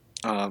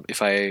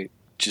I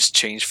just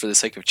change for the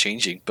sake of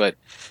changing. But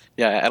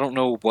yeah, I don't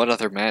know what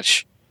other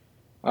match.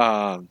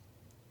 I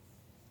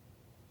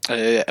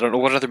don't know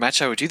what other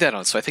match I would do that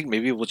on. So I think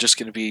maybe we're just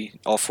going to be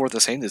all four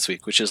the same this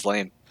week, which is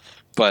lame.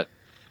 But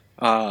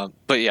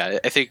yeah,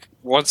 I think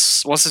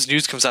once this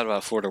news comes out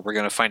about Florida, we're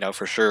going to find out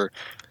for sure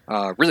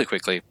really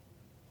quickly.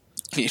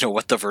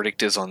 what the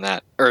verdict is on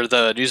that, or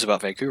the news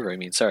about Vancouver. I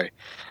mean, sorry.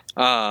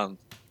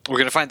 We're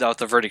gonna find out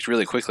the verdict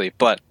really quickly,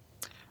 but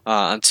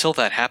until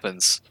that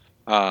happens,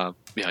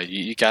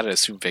 you gotta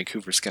assume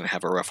Vancouver's gonna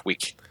have a rough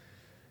week.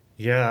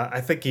 Yeah,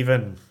 I think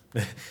even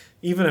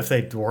if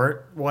they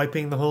weren't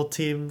wiping the whole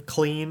team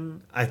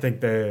clean, I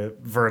think the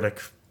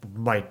verdict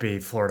might be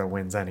Florida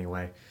wins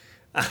anyway,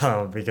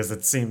 because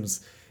it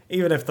seems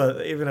even if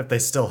they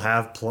still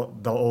have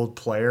the old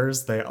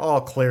players, they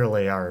all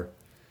clearly are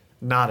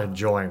not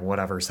enjoying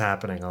whatever's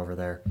happening over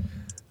there.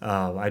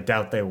 I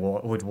doubt they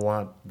would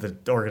want the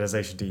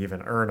organization to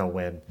even earn a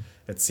win.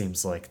 It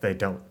seems like they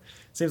don't.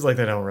 Seems like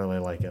they don't really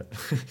like it.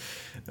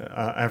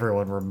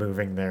 Everyone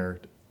removing their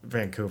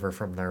Vancouver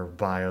from their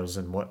bios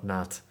and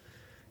whatnot.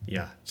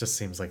 Yeah, it just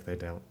seems like they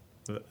don't.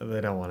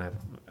 They don't want to have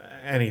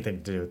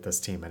anything to do with this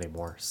team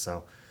anymore.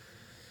 So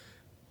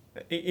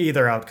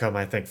either outcome,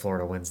 I think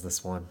Florida wins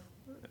this one.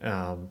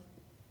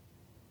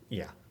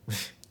 Yeah.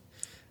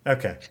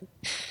 Okay.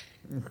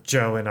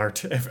 Joe, in our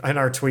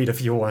tweet,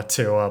 if you want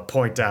to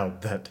point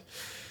out that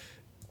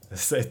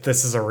this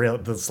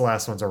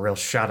last one's a real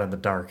shot in the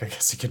dark, I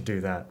guess you can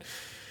do that.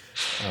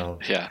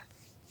 Yeah,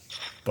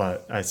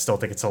 But I still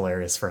think it's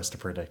hilarious for us to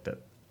predict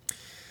it.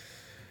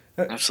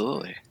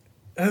 absolutely.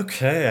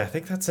 Okay, I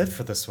think that's it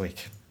for this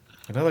week.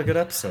 Another good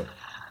episode.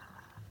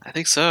 I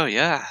think so.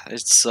 Yeah,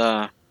 it's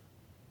a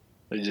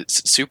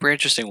super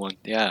interesting one.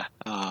 Yeah,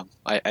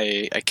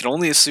 I can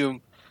only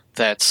assume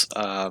that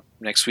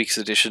next week's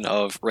edition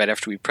of Right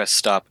After We Press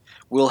Stop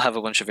will have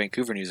a bunch of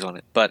Vancouver news on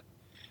it, but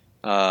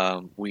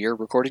we are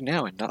recording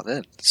now and not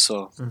then.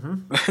 So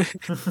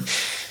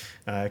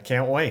I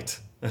can't wait.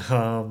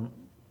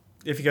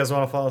 If you guys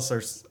want to follow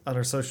us on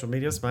our social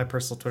medias, my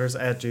personal Twitter is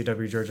at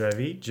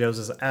JWGeorgeIV. Joe's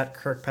is at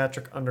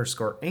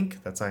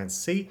Kirkpatrick_Inc. That's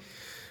INC.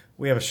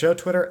 We have a show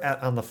Twitter at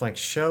On The Flank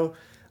Show.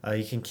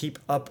 You can keep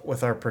up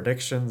with our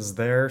predictions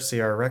there, see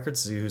our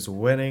records, see who's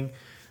winning,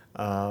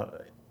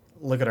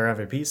 look at our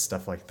MVPs,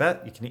 stuff like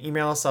that. You can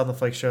email us on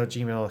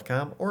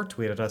theflakeshow@gmail.com or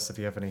tweet at us if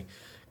you have any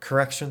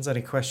corrections,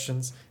 any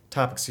questions,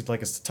 topics you'd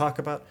like us to talk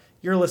about.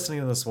 You're listening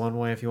to this one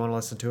way. If you want to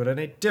listen to it in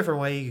a different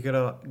way, you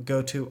can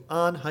go to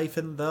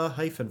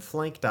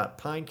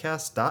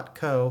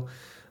on-the-flank.pinecast.co,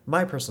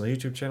 my personal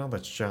YouTube channel.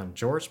 That's John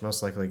George.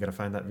 Most likely going to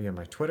find that via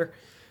my Twitter,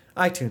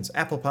 iTunes,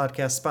 Apple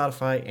Podcasts,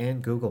 Spotify,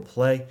 and Google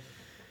Play.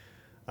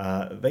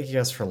 Thank you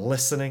guys for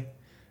listening,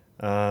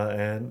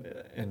 and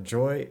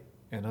enjoy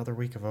another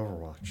week of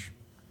Overwatch.